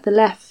you that the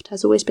left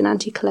has always been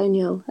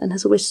anti-colonial and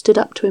has always stood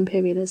up to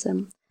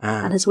imperialism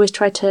and has always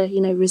tried to,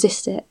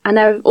 resist it. And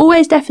there have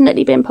always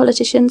definitely been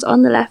politicians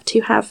on the left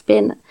who have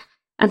been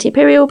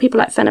anti-imperial, people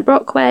like Fenner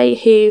Brockway,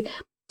 who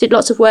did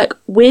lots of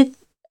work with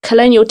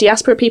colonial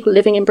diaspora people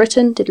living in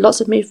Britain, did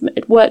lots of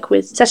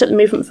set up the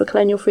movement for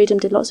colonial freedom,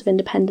 did lots of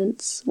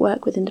independence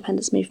work with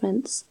independence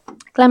movements.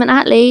 Clement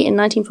Attlee in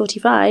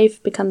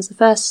 1945 becomes the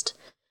first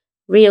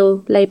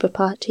real Labour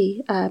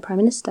Party Prime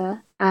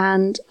Minister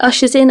and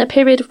ushers in a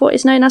period of what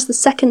is known as the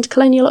second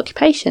colonial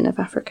occupation of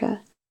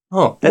Africa.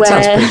 Oh, that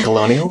sounds pretty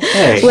colonial.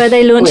 Hey, where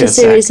they launch a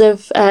series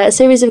of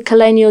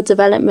colonial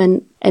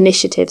development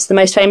initiatives, the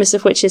most famous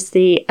of which is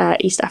the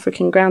East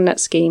African Groundnut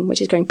Scheme,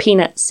 which is growing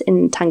peanuts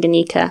in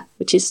Tanganyika,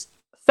 which is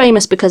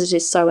famous because it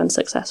is so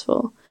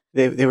unsuccessful.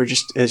 They were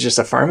it's just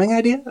a farming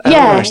idea?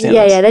 Yeah.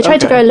 They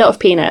tried to grow a lot of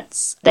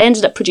peanuts. They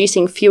ended up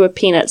producing fewer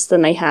peanuts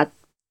than they had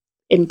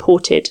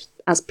imported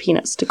as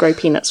peanuts to grow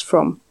peanuts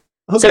from.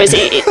 Okay. So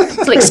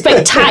it's like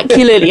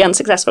spectacularly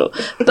unsuccessful.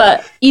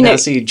 But,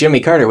 see, Jimmy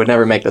Carter would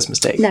never make this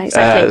mistake. No,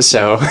 exactly.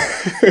 So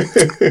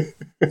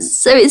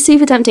it's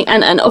super tempting.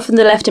 And often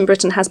the left in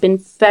Britain has been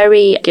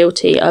very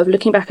guilty of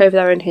looking back over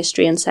their own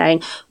history and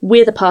saying,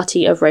 we're the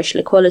party of racial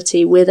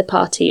equality, we're the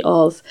party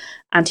of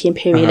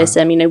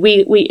anti-imperialism.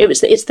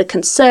 It's the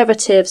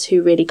Conservatives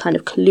who really kind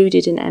of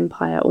colluded in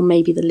empire, or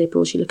maybe the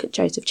Liberals. You look at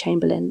Joseph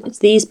Chamberlain. It's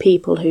these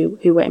people who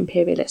were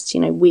imperialists.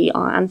 We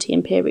are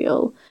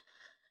anti-imperial.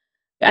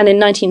 And in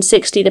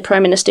 1960, the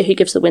Prime Minister who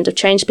gives the Wind of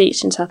Change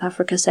speech in South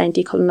Africa saying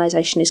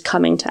decolonisation is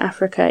coming to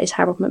Africa is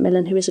Harold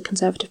Macmillan, who is a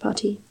Conservative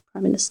Party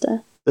Prime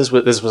Minister. This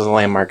was a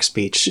landmark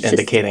speech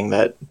indicating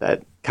that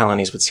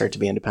colonies would start to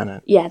be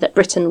independent. Yeah, that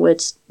Britain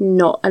would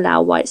not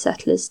allow white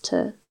settlers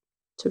to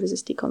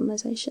resist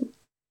decolonisation.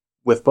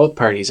 With both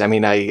parties, I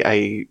mean,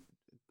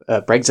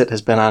 Brexit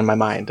has been on my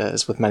mind,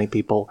 as with many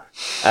people.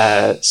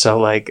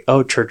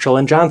 So Churchill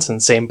and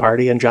Johnson, same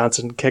party, and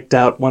Johnson kicked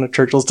out one of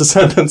Churchill's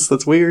descendants.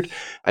 That's weird.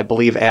 I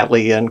believe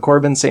Attlee and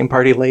Corbyn, same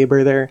party,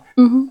 Labour there.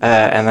 Mm-hmm.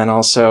 And then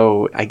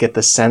also, I get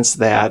the sense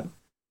that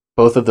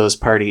both of those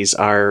parties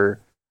are,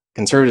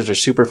 Conservatives are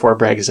super for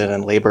Brexit,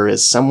 and Labour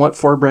is somewhat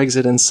for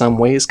Brexit in some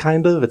ways,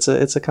 kind of. It's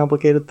a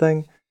complicated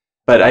thing.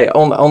 But I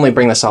only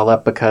bring this all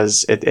up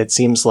because it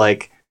seems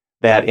like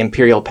that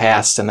imperial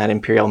past and that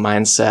imperial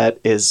mindset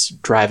is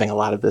driving a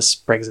lot of this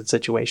Brexit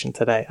situation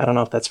today. I don't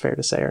know if that's fair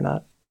to say or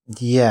not.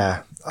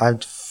 Yeah, I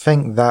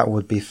think that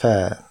would be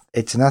fair.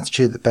 It's an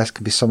attitude that best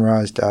can be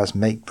summarised as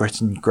make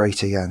Britain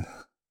great again.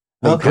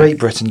 Make Great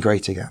Britain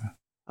great again.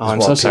 Oh,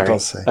 I'm so sorry.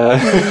 Say.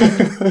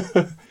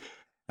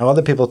 Now,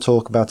 other people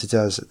talk about it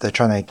as they're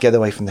trying to get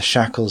away from the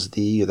shackles of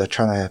the EU. They're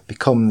trying to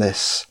become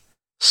this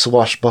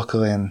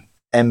swashbuckling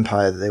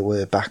empire that they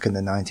were back in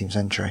the 19th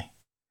century.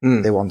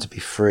 They want to be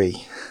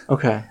free.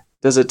 Okay.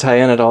 Does it tie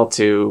in at all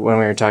to when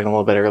we were talking a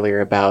little bit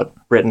earlier about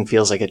Britain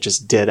feels like it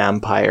just did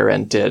empire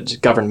and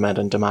did government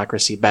and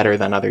democracy better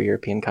than other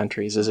European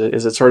countries? Is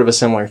it sort of a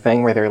similar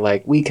thing where they're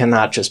like, we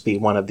cannot just be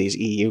one of these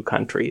EU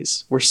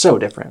countries. We're so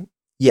different.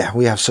 Yeah,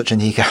 we have such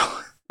an ego.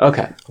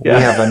 Okay. Yeah.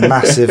 We have a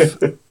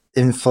massive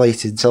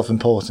inflated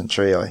self-importance,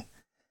 really.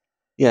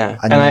 Yeah,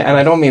 and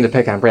I don't mean to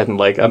pick on Britain.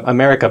 Like,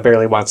 America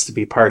barely wants to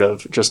be part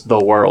of just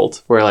the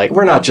world.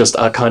 We're not just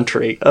a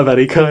country of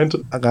any kind.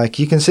 Like,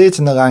 you can see it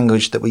in the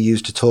language that we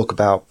use to talk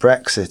about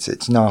Brexit.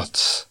 It's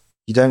not...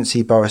 You don't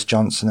see Boris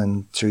Johnson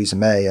and Theresa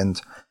May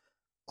and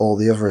all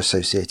the other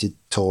associated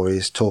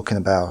Tories talking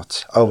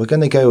about, we're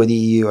going to go with the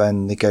EU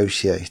and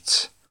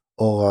negotiate.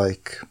 Or,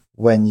 like,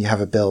 when you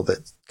have a bill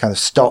that kind of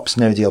stops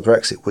no-deal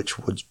Brexit, which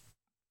would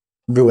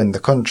ruin the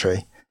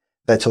country...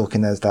 They're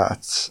talking as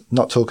that,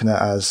 not talking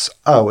as,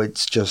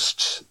 it's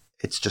just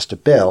a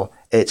bill.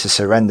 It's a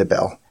surrender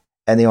bill.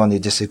 Anyone who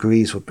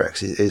disagrees with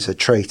Brexit is a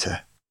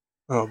traitor.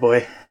 Oh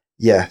boy.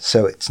 Yeah,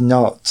 so it's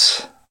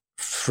not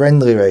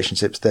friendly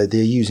relationships. They're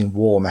using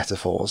war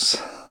metaphors.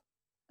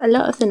 A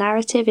lot of the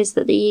narrative is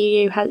that the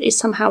EU is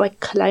somehow a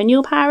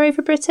colonial power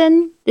over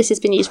Britain. This has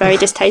been used very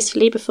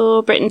distastefully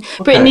before. Britain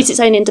needs its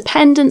own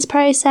independence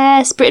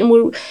process.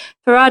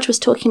 Farage was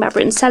talking about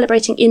Britain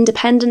celebrating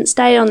Independence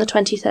Day on the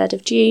 23rd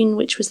of June,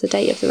 which was the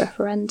date of the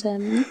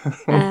referendum.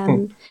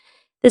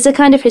 There's a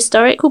kind of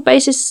historical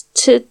basis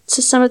to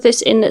some of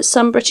this in that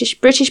some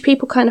British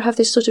people kind of have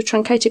this sort of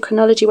truncated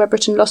chronology where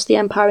Britain lost the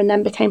empire and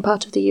then became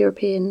part of the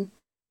European,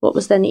 what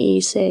was then the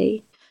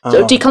EEC.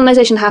 So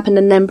decolonisation happened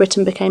and then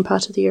Britain became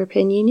part of the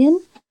European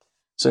Union.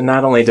 So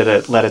not only did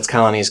it let its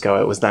colonies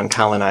go, it was then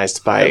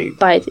colonized by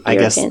the I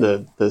guess,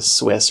 the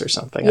Swiss or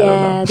something.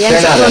 Yeah, I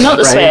don't know. not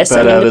the Swiss.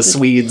 But the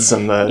Swedes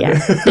and the... Yeah,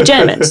 the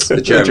Germans. The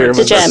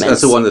Germans.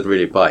 That's the one that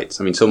really bites.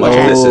 I mean, so much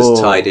of this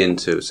is tied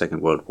into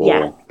Second World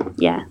War.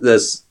 Yeah.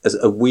 There's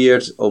a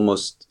weird,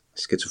 almost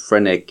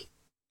schizophrenic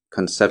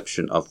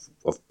conception of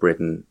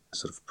Britain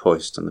sort of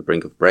poised on the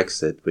brink of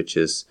Brexit, which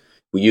is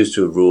we used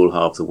to rule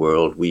half the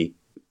world, we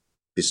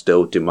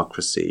bestowed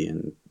democracy,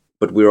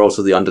 but we're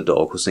also the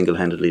underdog who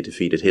single-handedly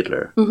defeated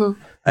Hitler,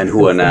 and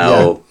who are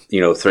now,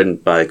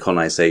 threatened by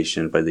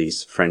colonization by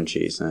these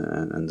Frenchies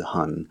and the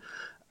Hun,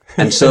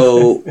 and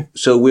so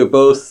we're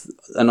both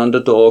an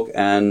underdog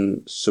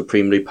and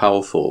supremely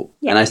powerful,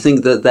 and I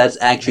think that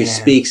actually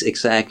speaks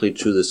exactly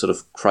to the sort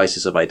of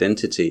crisis of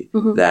identity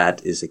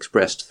that is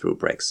expressed through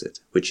Brexit,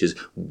 which is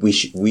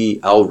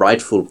our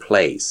rightful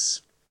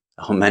place,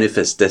 our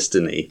manifest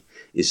destiny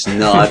is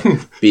not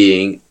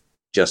being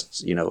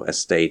just, a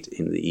state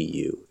in the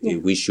EU. Yeah.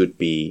 We should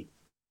be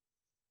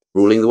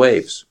ruling the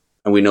waves,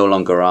 and we no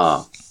longer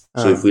are.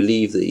 So if we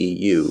leave the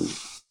EU,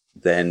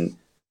 then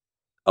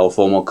our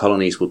former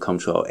colonies will come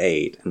to our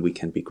aid, and we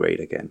can be great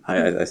again.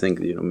 I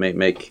think,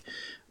 make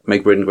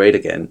Britain great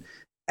again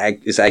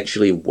is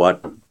actually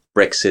what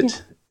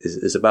Brexit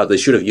is about. They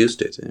should have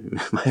used it.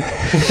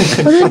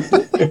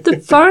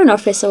 The Foreign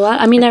Office,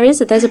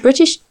 there's a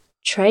British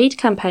trade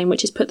campaign,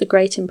 which is put the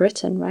great in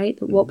Britain, right?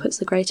 What puts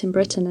the great in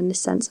Britain and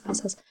this sense of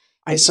ourselves.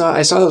 I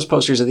saw those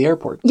posters at the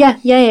airport. Yeah,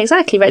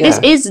 exactly, right. Yeah.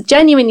 This is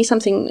genuinely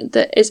something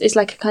that is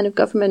like a kind of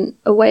government,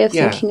 a way of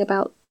thinking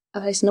about a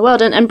place in the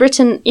world. And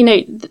Britain,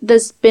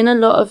 there's been a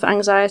lot of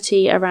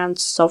anxiety around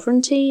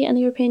sovereignty in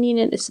the European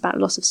Union. It's about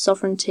loss of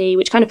sovereignty,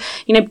 which kind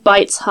of,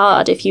 bites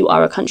hard if you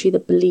are a country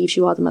that believes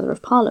you are the mother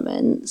of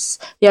parliaments.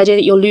 The idea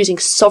that you're losing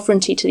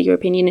sovereignty to the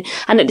European Union,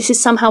 and that this is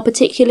somehow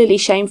particularly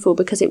shameful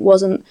because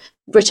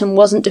Britain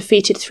wasn't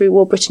defeated through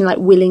war. Britain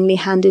willingly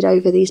handed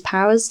over these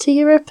powers to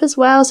Europe as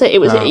well. So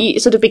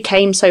it sort of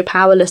became so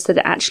powerless that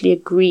it actually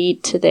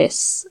agreed to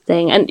this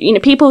thing. And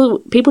people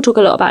talk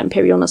a lot about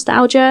imperial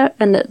nostalgia,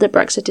 and that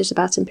Brexit is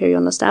about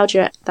imperial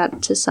nostalgia.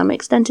 That to some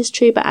extent is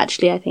true, but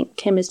actually I think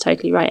Kim is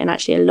totally right, and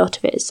actually a lot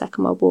of it is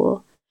Second World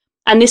War.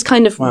 And this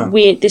kind of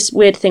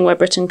weird thing where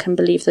Britain can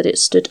believe that it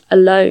stood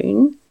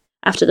alone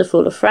after the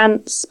fall of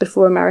France,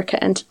 before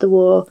America entered the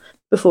war,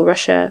 before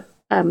Russia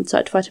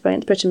started to fight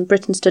against Britain.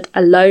 Britain stood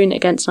alone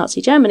against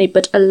Nazi Germany,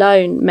 but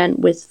alone meant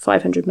with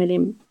 500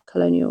 million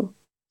colonial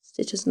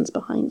citizens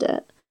behind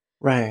it.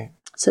 Right.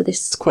 So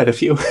it's quite a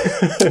few.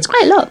 It's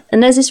quite a lot.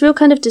 And there's this real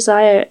kind of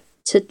desire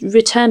to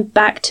return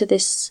back to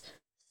this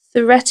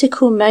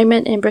theoretical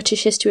moment in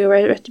British history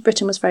where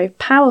Britain was very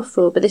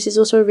powerful, but this is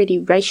also a really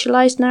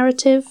racialised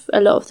narrative.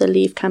 A lot of the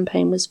Leave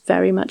campaign was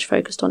very much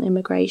focused on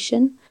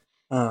immigration.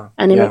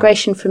 And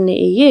immigration from the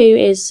EU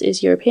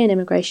is European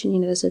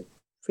immigration. There's a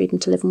freedom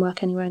to live and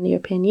work anywhere in the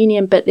European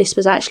Union, but this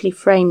was actually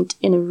framed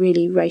in a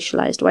really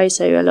racialised way.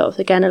 So a lot of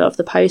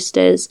the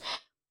posters,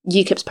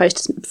 UKIP's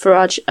posters,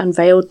 Farage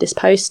unveiled this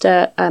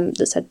poster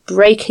that said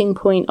breaking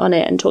point on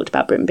it and talked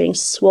about Britain being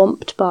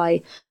swamped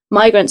by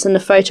migrants, and the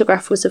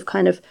photograph was of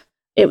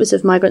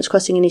migrants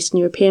crossing an Eastern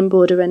European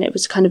border, and it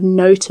was kind of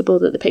notable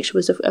that the picture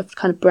was of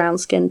kind of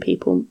brown-skinned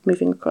people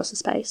moving across a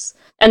space.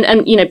 And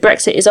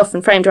Brexit is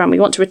often framed around, we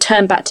want to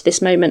return back to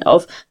this moment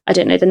of, the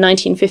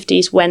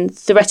 1950s, when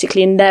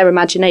theoretically in their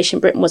imagination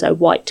Britain was a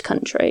white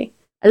country.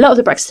 A lot of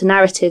the Brexit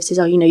narratives is,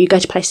 you go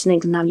to places in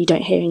England now and you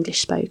don't hear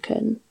English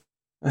spoken.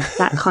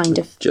 That kind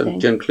of thing.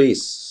 John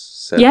Cleese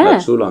said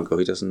not too long ago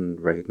he doesn't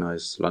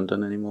recognise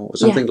London anymore, or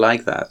something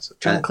like that.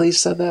 John Cleese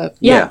said that?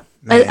 Yeah.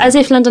 As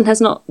if London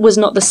was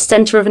not the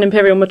centre of an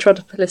imperial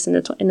metropolis in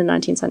the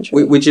 19th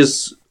century. Which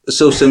is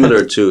so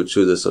similar to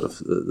the sort of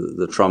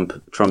the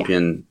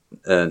Trumpian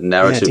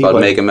narrative about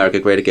Make America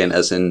Great Again,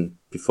 as in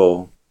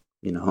before,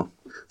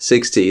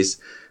 60s.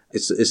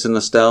 It's a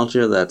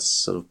nostalgia that's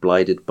sort of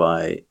blighted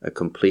by a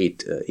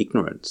complete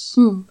ignorance.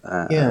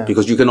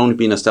 Because you can only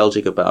be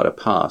nostalgic about a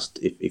past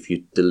if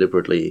you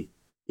deliberately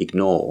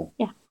ignore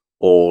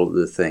all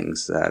the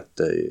things that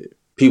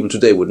people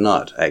today would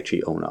not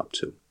actually own up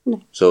to. No.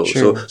 So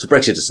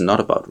Brexit is not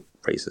about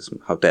racism.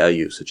 How dare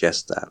you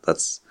suggest that?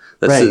 That's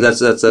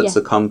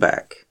the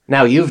comeback.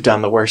 Now you've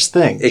done the worst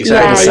thing.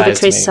 Exactly. Yeah, you've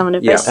accused someone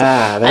of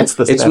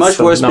racism. It's much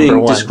worse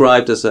being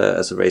described as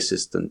a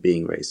racist than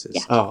being racist.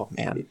 Yeah. Oh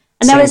man.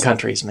 And Same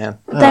countries, man.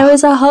 There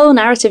was a whole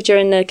narrative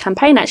during the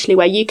campaign, actually,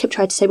 where UKIP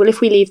tried to say, well, if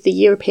we leave the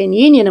European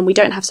Union and we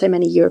don't have so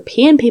many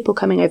European people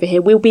coming over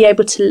here, we'll be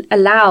able to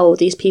allow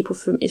these people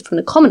from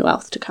the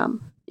Commonwealth to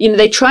come.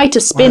 They tried to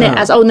spin it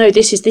as, oh no,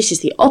 this is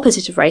the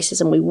opposite of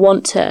racism. We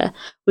want to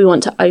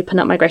open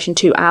up migration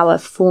to our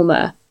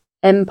former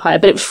empire,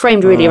 but it was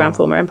framed really around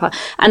former empire.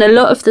 And a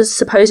lot of the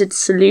supposed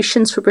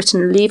solutions for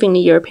Britain leaving the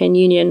European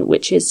Union,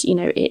 which is,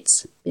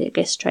 its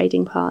biggest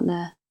trading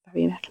partner,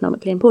 very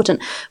economically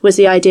important, was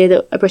the idea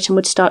that Britain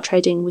would start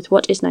trading with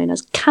what is known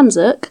as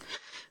CANZUK,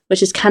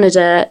 which is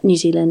Canada, New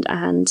Zealand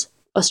and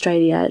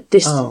Australia,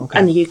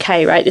 and the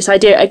UK, right? This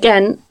idea,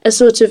 again, a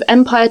sort of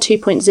Empire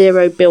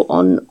 2.0 built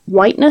on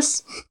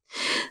whiteness.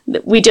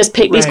 We just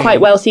pick these quite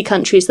wealthy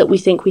countries that we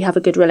think we have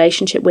a good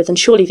relationship with, and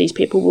surely these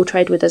people will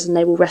trade with us and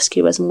they will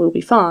rescue us and we'll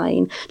be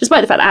fine. Despite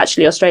the fact that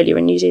actually Australia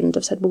and New Zealand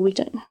have said, well, we're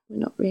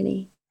not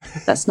really...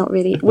 That's not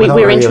really... We're not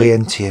really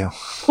into you.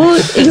 Well,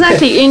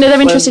 exactly. They're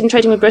interested in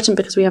trading with Britain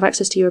because we have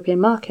access to European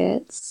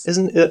markets.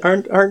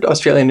 Aren't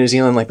Australia and New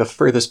Zealand the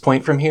furthest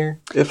point from here?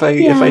 If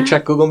I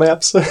check Google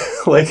Maps,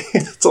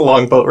 it's a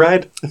long boat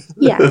ride.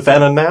 Yeah.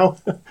 Then and now.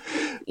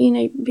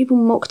 People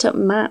mocked up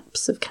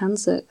maps of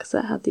CANZUK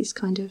that had these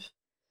kind of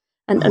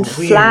and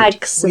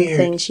flags and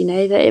things.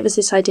 That it was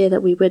this idea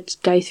that we would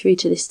go through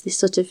to this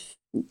sort of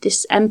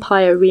this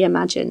empire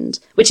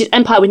reimagined, which is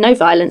empire with no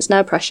violence,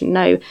 no oppression,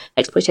 no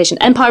exploitation.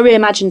 Empire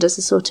reimagined as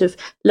a sort of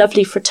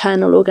lovely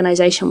fraternal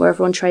organisation where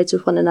everyone trades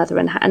with one another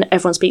and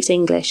everyone speaks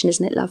English, and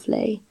isn't it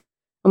lovely?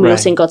 And we all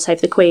sing God Save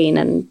the Queen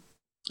and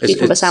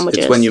cucumber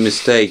sandwiches. It's when you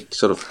mistake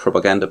sort of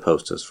propaganda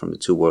posters from the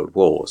two world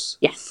wars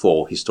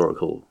for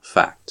historical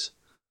fact.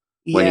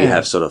 When you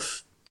have sort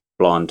of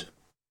blonde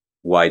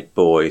white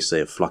boys,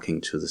 they're flocking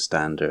to the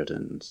Standard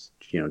and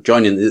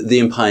joining the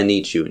empire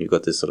needs you, and you've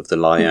got this sort of the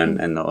lion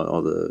and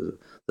all the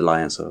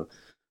lions are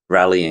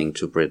rallying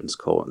to Britain's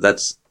cause.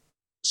 That's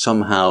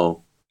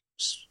somehow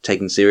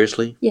taken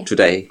seriously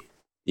today,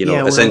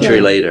 a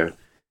century later.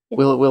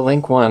 We'll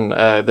link one.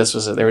 There was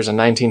a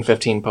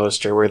 1915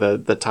 poster where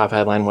the top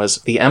headline was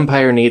 "The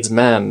Empire needs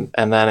men,"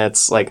 and then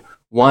it's like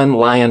one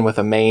lion with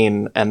a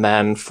mane and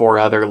then 4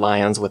 other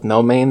lions with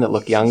no mane that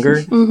look younger.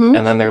 Mm-hmm.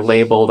 And then they're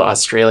labeled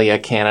Australia,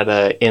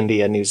 Canada,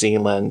 India, New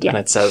Zealand. And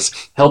it says,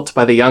 helped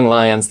by the young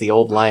lions, the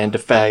old lion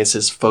defies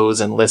his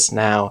foes and lists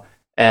now.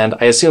 And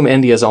I assume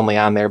India's only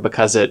on there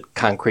because it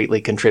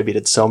concretely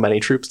contributed so many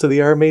troops to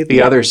the army.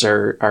 The others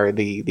are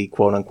the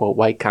quote-unquote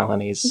white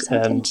colonies.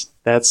 Exactly. And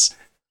that's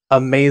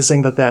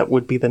amazing that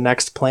would be the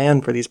next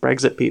plan for these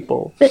Brexit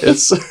people. But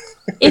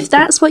if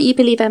that's what you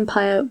believe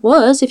empire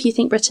was, if you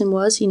think Britain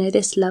was,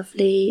 this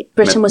lovely...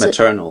 Britain was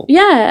maternal.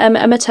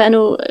 A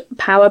maternal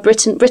power.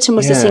 Britain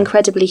was this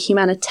incredibly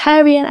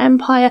humanitarian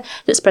empire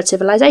that spread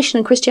civilization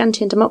and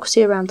Christianity and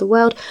democracy around the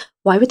world.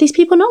 Why would these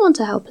people not want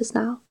to help us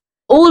now?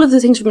 All of the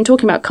things we've been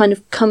talking about kind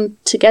of come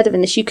together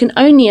in this. You can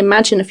only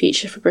imagine a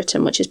future for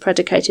Britain which is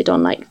predicated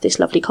on this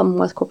lovely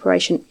Commonwealth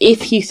Corporation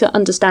if you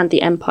understand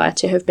the empire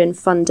to have been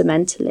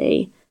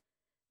fundamentally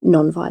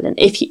non-violent.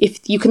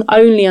 If you can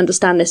only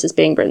understand this as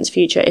being Britain's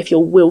future if you're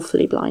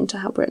willfully blind to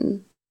how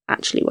Britain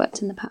actually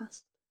worked in the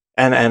past.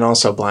 And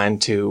also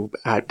blind to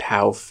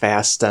how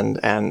fast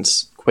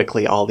and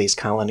quickly all these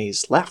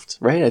colonies left,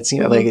 right? It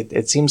seems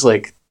it seems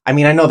like, I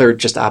mean, I know they're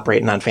just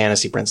operating on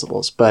fantasy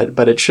principles,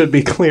 but it should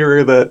be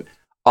clearer that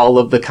all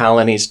of the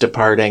colonies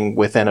departing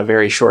within a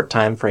very short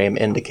time frame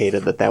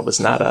indicated that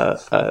was not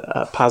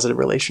a positive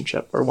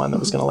relationship or one that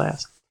was going to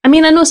last. I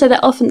mean, and also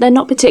they're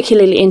not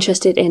particularly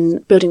interested in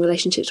building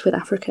relationships with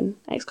African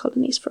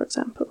ex-colonies, for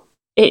example.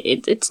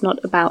 It's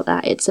not about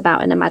that. It's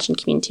about an imagined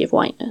community of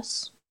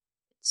whiteness.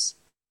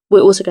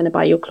 We're also going to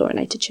buy your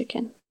chlorinated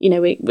chicken.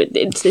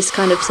 It's this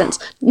kind of sense,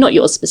 not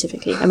yours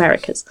specifically,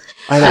 America's.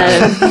 I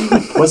know.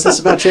 What's this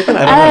about chicken?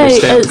 I don't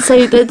understand.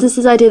 So there's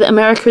this idea that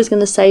America is going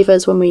to save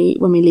us when we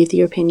leave the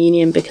European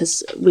Union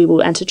because we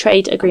will enter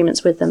trade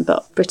agreements with them,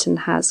 but Britain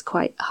has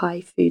quite high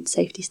food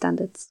safety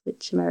standards,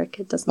 which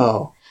America doesn't.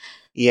 Oh,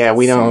 yeah,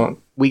 we don't.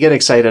 We get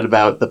excited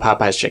about the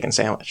Popeyes chicken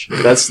sandwich.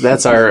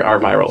 That's our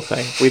viral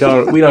thing. We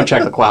don't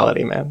check the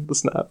quality, man.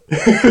 It's not.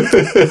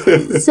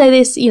 So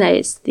this,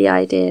 it's the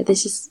idea.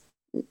 This is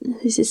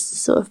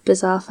sort of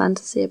bizarre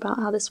fantasy about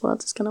how this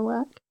world is going to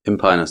work.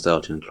 Empire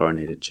nostalgia and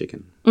chlorinated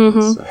chicken.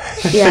 Mm-hmm.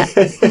 Yeah.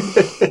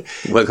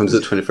 Welcome to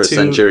the 21st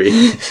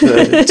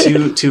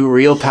century. Two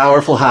real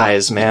powerful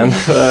highs, man.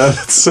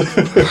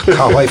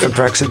 Can't wait for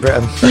Brexit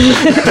Britain.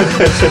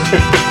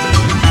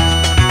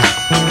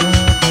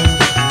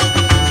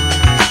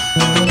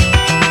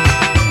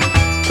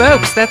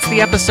 Folks, that's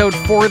the episode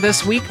for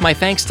this week. My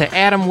thanks to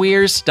Adam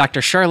Weirs,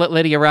 Dr. Charlotte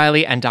Lydia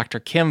Riley, and Dr.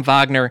 Kim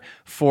Wagner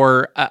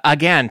for,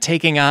 again,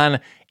 taking on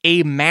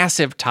a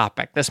massive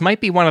topic. This might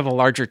be one of the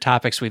larger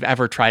topics we've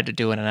ever tried to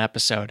do in an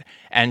episode,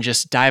 and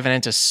just diving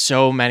into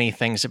so many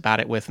things about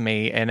it with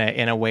me in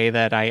a way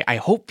that I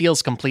hope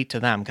feels complete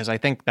to them, because I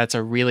think that's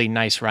a really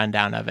nice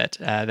rundown of it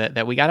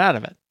that we got out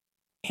of it.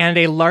 And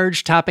a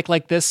large topic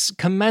like this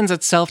commends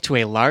itself to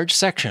a large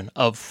section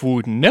of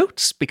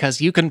footnotes because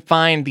you can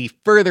find the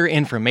further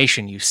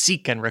information you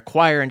seek and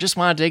require and just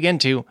want to dig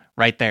into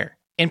right there.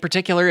 In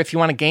particular, if you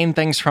want to gain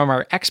things from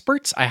our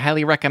experts, I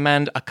highly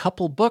recommend a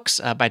couple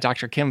books by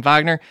Dr. Kim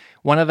Wagner.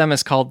 One of them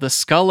is called The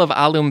Skull of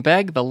Alum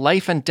Beg, The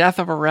Life and Death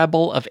of a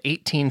Rebel of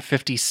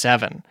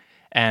 1857.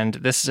 And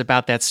this is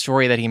about that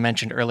story that he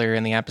mentioned earlier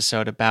in the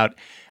episode about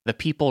the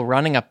people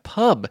running a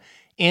pub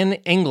in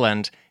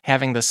England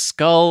having the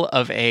skull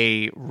of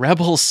a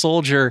rebel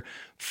soldier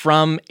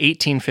from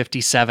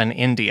 1857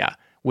 India,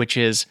 which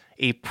is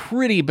a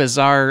pretty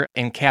bizarre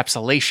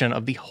encapsulation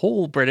of the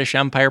whole British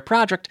Empire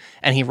project,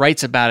 and he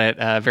writes about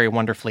it very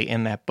wonderfully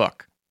in that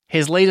book.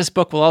 His latest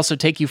book will also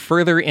take you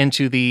further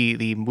into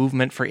the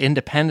movement for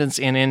independence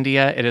in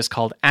India. It is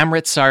called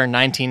Amritsar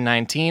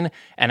 1919,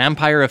 An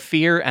Empire of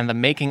Fear and the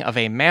Making of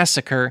a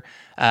Massacre.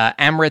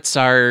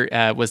 Amritsar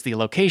was the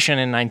location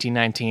in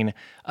 1919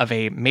 of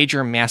a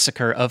major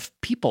massacre of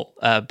people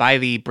by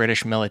the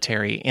British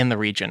military in the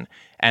region.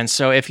 And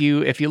so if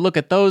you look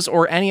at those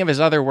or any of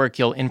his other work,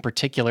 you'll in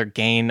particular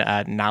gain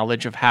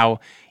knowledge of how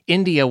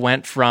India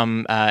went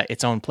from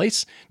its own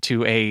place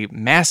to a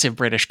massive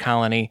British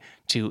colony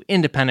to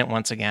independent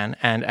once again,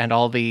 and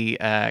all the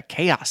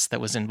chaos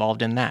that was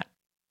involved in that.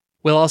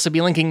 We'll also be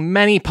linking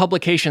many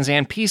publications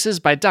and pieces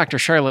by Dr.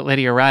 Charlotte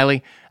Lydia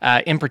Riley,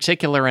 in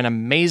particular an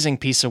amazing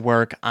piece of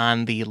work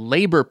on the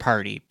Labour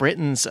Party,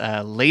 Britain's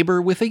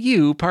Labour with a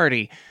U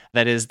party.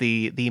 That is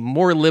the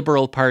more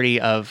liberal party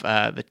of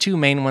the two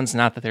main ones,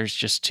 not that there's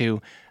just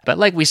two. But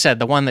like we said,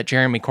 the one that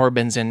Jeremy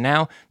Corbyn's in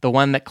now, the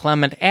one that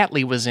Clement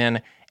Attlee was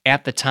in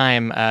at the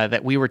time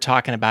that we were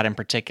talking about in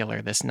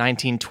particular, this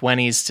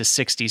 1920s to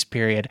 60s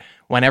period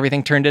when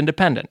everything turned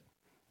independent.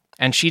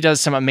 And she does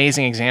some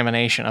amazing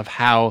examination of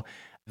how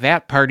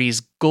that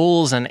party's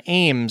goals and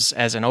aims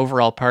as an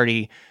overall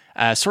party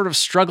sort of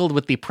struggled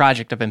with the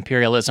project of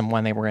imperialism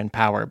when they were in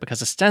power,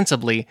 because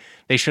ostensibly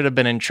they should have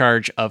been in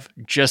charge of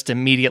just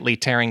immediately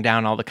tearing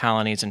down all the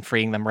colonies and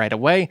freeing them right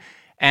away.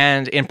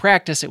 And in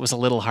practice, it was a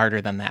little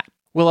harder than that.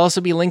 We'll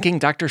also be linking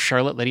Dr.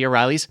 Charlotte Lydia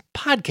Riley's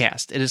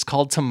podcast. It is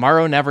called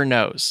Tomorrow Never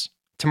Knows.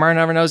 Tomorrow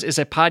Never Knows is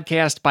a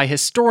podcast by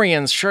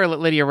historians Charlotte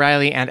Lydia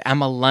Riley and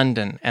Emma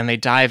London, and they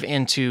dive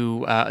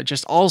into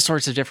just all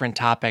sorts of different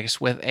topics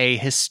with a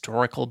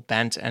historical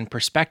bent and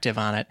perspective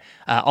on it,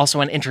 also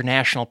an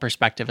international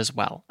perspective as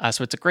well.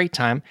 So it's a great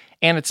time,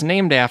 and it's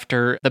named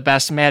after the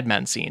best Mad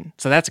Men scene,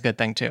 so that's a good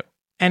thing too.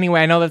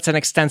 Anyway, I know that's an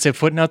extensive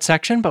footnote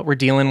section, but we're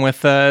dealing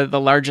with the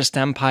largest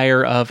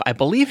empire of, I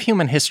believe,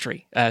 human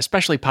history,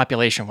 especially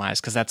population-wise,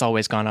 because that's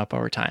always gone up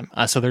over time.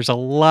 So there's a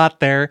lot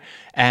there,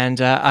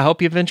 and I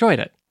hope you've enjoyed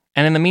it.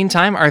 And in the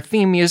meantime, our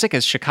theme music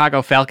is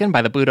Chicago Falcon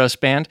by the Budos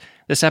Band.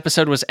 This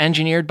episode was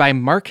engineered by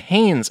Mark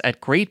Haynes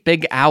at Great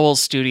Big Owl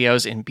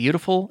Studios in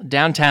beautiful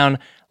downtown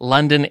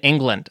London,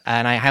 England.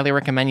 And I highly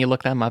recommend you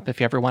look them up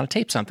if you ever want to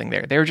tape something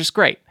there. They were just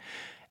great.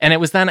 And it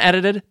was then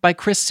edited by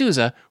Chris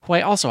Souza, who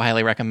I also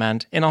highly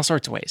recommend in all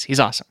sorts of ways. He's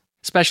awesome.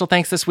 Special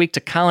thanks this week to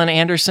Colin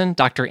Anderson,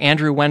 Dr.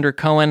 Andrew Wender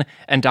Cohen,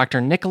 and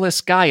Dr.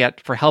 Nicholas Guyot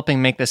for helping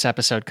make this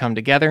episode come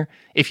together.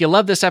 If you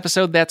love this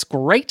episode, that's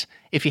great.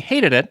 If you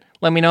hated it,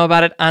 let me know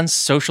about it on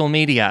social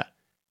media.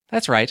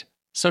 That's right,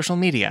 social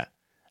media.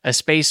 A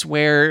space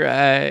where,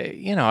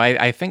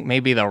 I think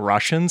maybe the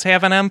Russians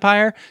have an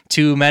empire.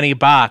 Too many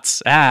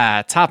bots.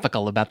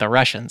 Topical about the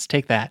Russians.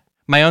 Take that.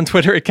 My own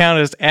Twitter account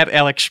is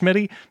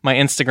 @AlexSchmitty. My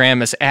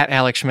Instagram is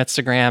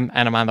 @AlexSchmittstagram,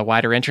 and I'm on the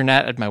wider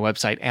internet at my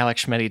website,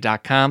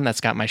 alexschmitty.com.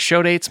 That's got my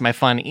show dates, my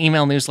fun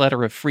email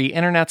newsletter of free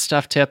internet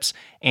stuff tips,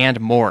 and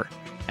more.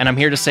 And I'm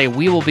here to say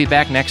we will be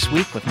back next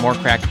week with more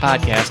Cracked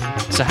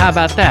Podcast. So how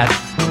about that?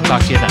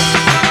 Talk to you then.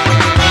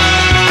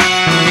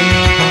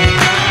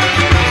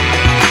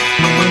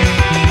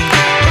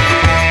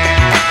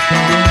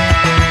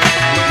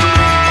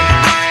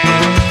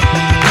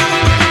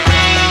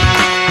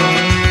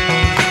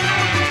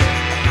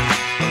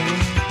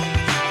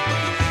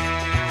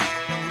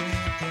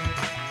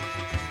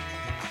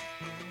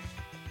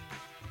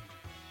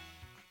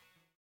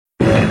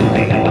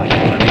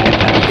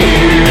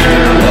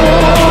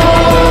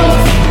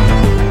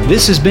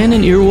 This has been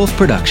an Earwolf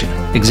production,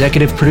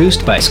 executive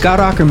produced by Scott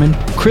Ackerman,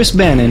 Chris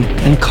Bannon,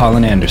 and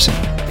Colin Anderson.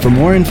 For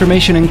more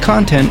information and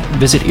content,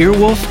 visit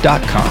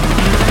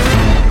earwolf.com.